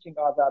for teaching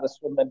guys how to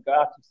swim and go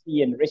out to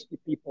sea and rescue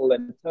people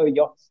and tow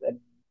yachts and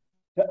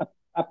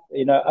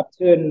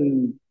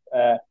upturn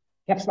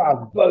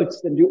capsized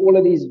boats and do all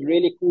of these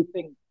really cool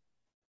things.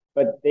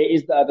 But there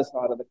is the other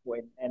side of the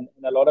coin, and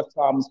a lot of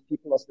times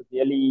people are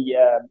severely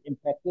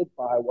impacted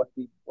by what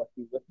we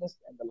witness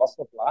and the loss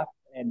of life.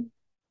 And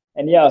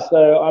yeah,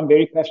 so I'm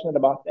very passionate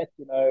about that.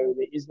 You know,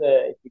 there is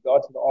if you go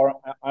to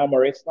the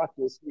IMRF site,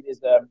 you'll see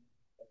there's a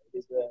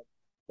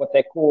what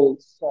they call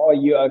 "Are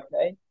You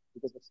Okay?"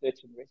 because of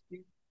search and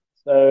rescue.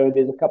 So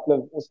there's a couple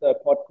of also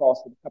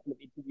podcasts and a couple of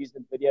interviews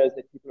and videos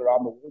that people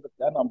around the world have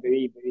done. I'm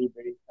very, very,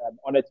 very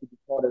honored to be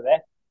part of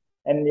that.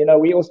 And, you know,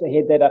 we also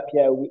head that up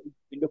here. We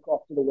look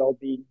after the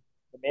well-being,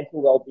 the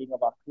mental well-being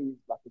of our crews.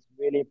 Like, it's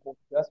really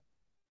important to us.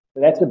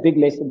 So that's a big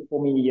lesson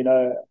for me. You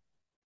know,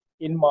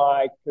 in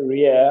my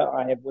career,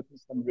 I have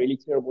witnessed some really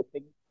terrible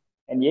things.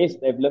 And yes,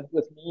 they've lived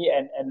with me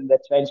and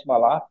that changed my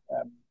life.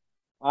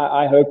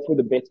 I hope for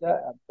the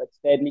better, but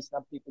sadly,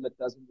 some people, it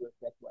doesn't work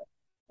that way.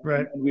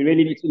 Right. And we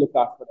really need to look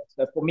out for that.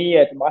 So for me,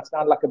 it might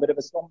sound like a bit of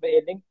a somber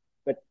ending,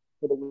 but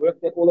for the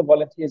work that all the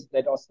volunteers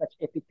that are such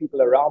epic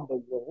people around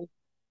the world,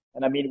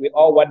 and I mean, we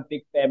are one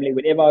big family.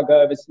 Whenever I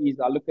go overseas,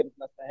 I look at it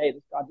and I say, hey,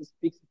 this guy just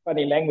speaks a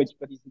funny language,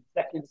 but he's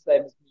exactly the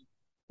same as me.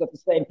 He's got the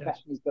same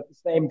passion. He's got the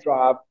same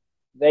drive.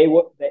 They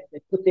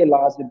put their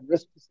lives at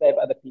risk to save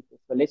other people.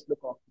 So let's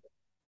look after them.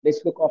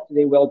 Let's look after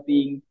their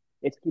well-being.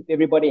 Let's keep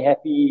everybody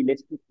happy.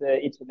 Let's keep the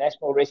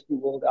international rescue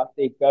world out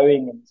there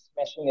going and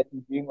smashing it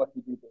and doing what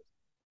we do best.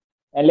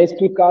 And let's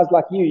keep guys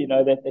like you, you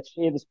know, that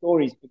share the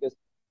stories, because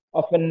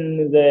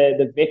often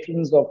the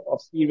veterans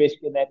of sea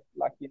rescue and that,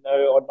 like, you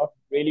know, are not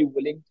really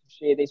willing to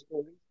share their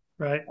stories.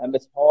 Right.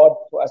 It's hard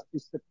for us to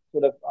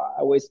sort of,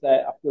 I always say,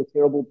 I feel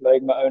terrible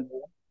blowing my own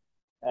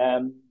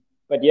horn.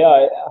 But yeah,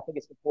 I think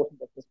it's important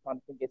that this kind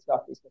of thing gets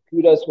out there. So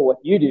kudos for what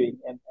you're doing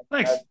and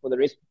for the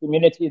rescue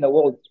community in the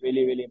world. It's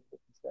really, really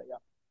important. So yeah,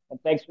 and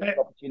thanks for the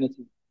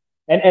opportunity.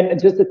 And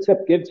just a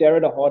tip, give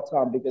Jared a hard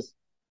time, because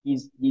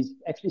he's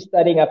actually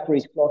studying up for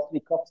his Class 3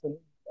 coxswain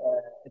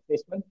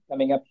assessment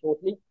coming up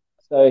shortly.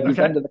 So he's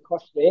under the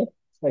cosh there.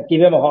 So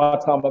give him a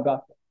hard time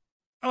about that.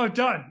 Oh,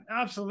 done.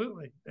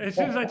 Absolutely. As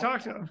soon as I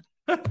talk to him.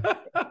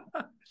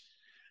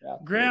 Yeah,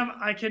 Graeme,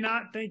 I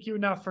cannot thank you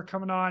enough for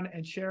coming on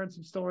and sharing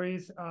some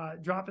stories,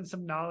 dropping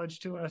some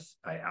knowledge to us.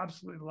 I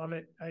absolutely love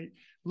it. I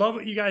love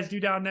what you guys do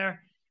down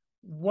there.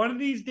 One of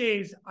these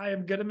days, I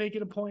am going to make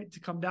it a point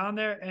to come down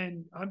there,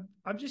 and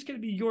I'm just going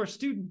to be your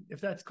student, if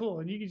that's cool.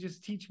 And you can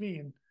just teach me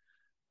and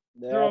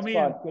throw me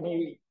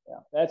in. Yeah,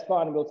 that's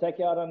fine. We'll take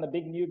you out on the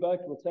big new boat.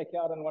 We'll take you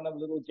out on one of the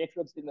little jet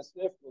ribs in the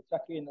surf. We'll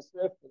chuck you in the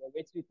surf with a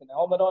wetsuit and a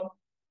helmet on,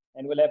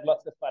 and we'll have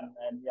lots of fun.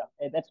 And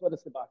yeah, that's what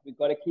it's about. We've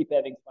got to keep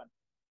having fun.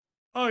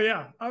 Oh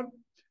yeah.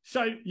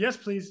 So yes,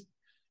 please.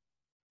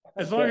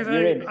 As long as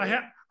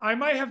I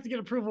might have to get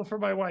approval for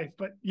my wife,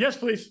 but yes,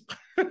 please.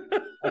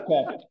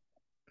 Okay.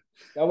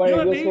 Don't worry,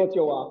 we'll sort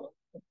your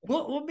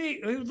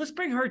wife. Let's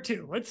bring her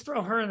too. Let's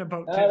throw her in a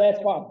boat too. Oh,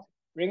 that's fine.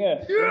 Bring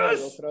her. Yes. Bring her.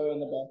 We'll throw her in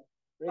the boat.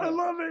 I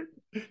love it.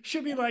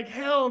 She'll be like,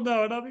 hell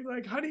no. And I'll be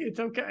like, honey, it's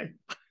okay.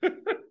 Yeah,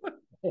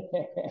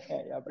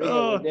 bring her.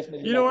 We'll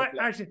definitely you know what?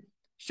 Actually,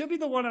 she'll be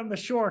the one on the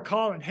shore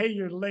calling, hey,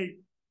 you're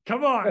late.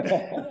 Come on.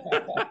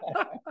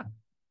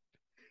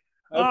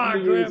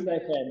 Hopefully you're in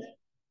safe hands.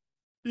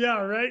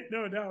 Yeah, right.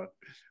 No doubt.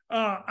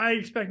 I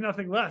expect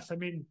nothing less. I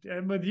mean,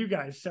 I'm with you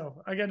guys,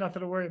 so I got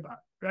nothing to worry about,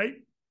 right?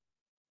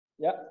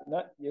 Yeah,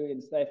 no, you're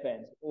in safe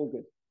hands. All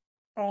good.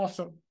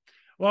 Awesome.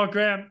 Well,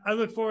 Graeme, I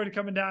look forward to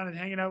coming down and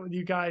hanging out with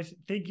you guys.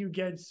 Thank you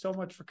again so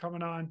much for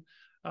coming on.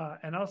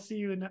 And I'll see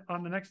you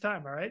on the next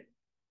time. All right.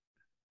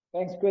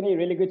 Thanks, Quinny.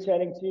 Really good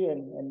chatting to you,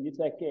 and you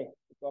take care.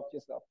 Look after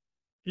yourself.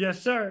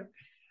 Yes, sir.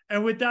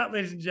 And with that,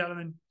 ladies and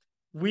gentlemen,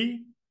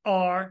 we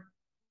are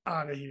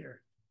out of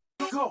here.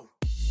 Go.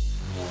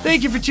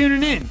 Thank you for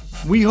tuning in.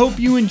 We hope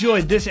you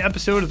enjoyed this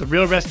episode of the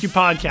Real Rescue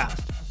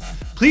Podcast.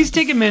 Please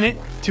take a minute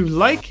to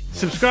like,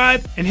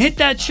 subscribe, and hit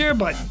that share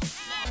button.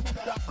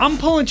 I'm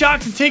pulling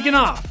chocks and taking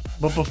off.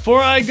 But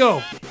before I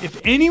go, if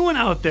anyone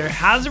out there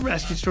has a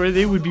rescue story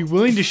they would be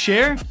willing to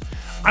share,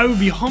 I would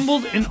be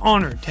humbled and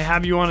honored to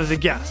have you on as a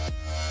guest.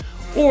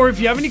 Or if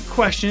you have any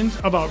questions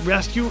about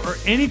rescue or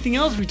anything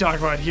else we talk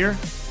about here,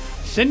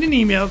 send an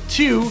email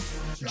to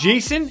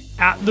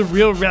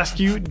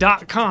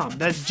jason@therealrescue.com.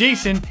 That's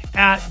Jason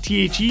at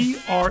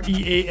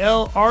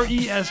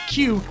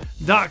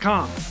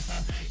TheRealResq.com.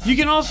 You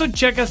can also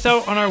check us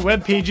out on our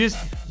web pages,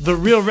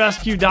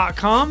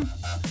 therealrescue.com,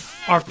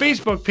 our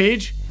Facebook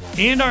page,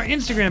 and our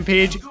Instagram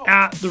page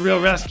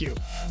 @TheRealRescue.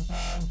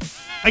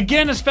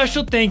 Again, a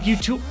special thank you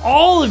to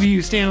all of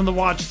you staying on the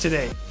watch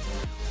today.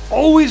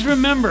 Always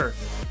remember,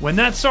 when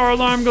that SAR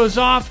alarm goes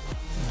off,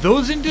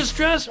 those in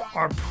distress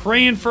are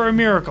praying for a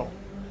miracle.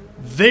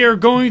 They are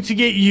going to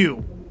get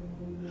you.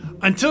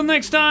 Until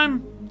next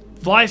time,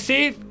 fly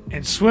safe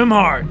and swim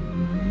hard.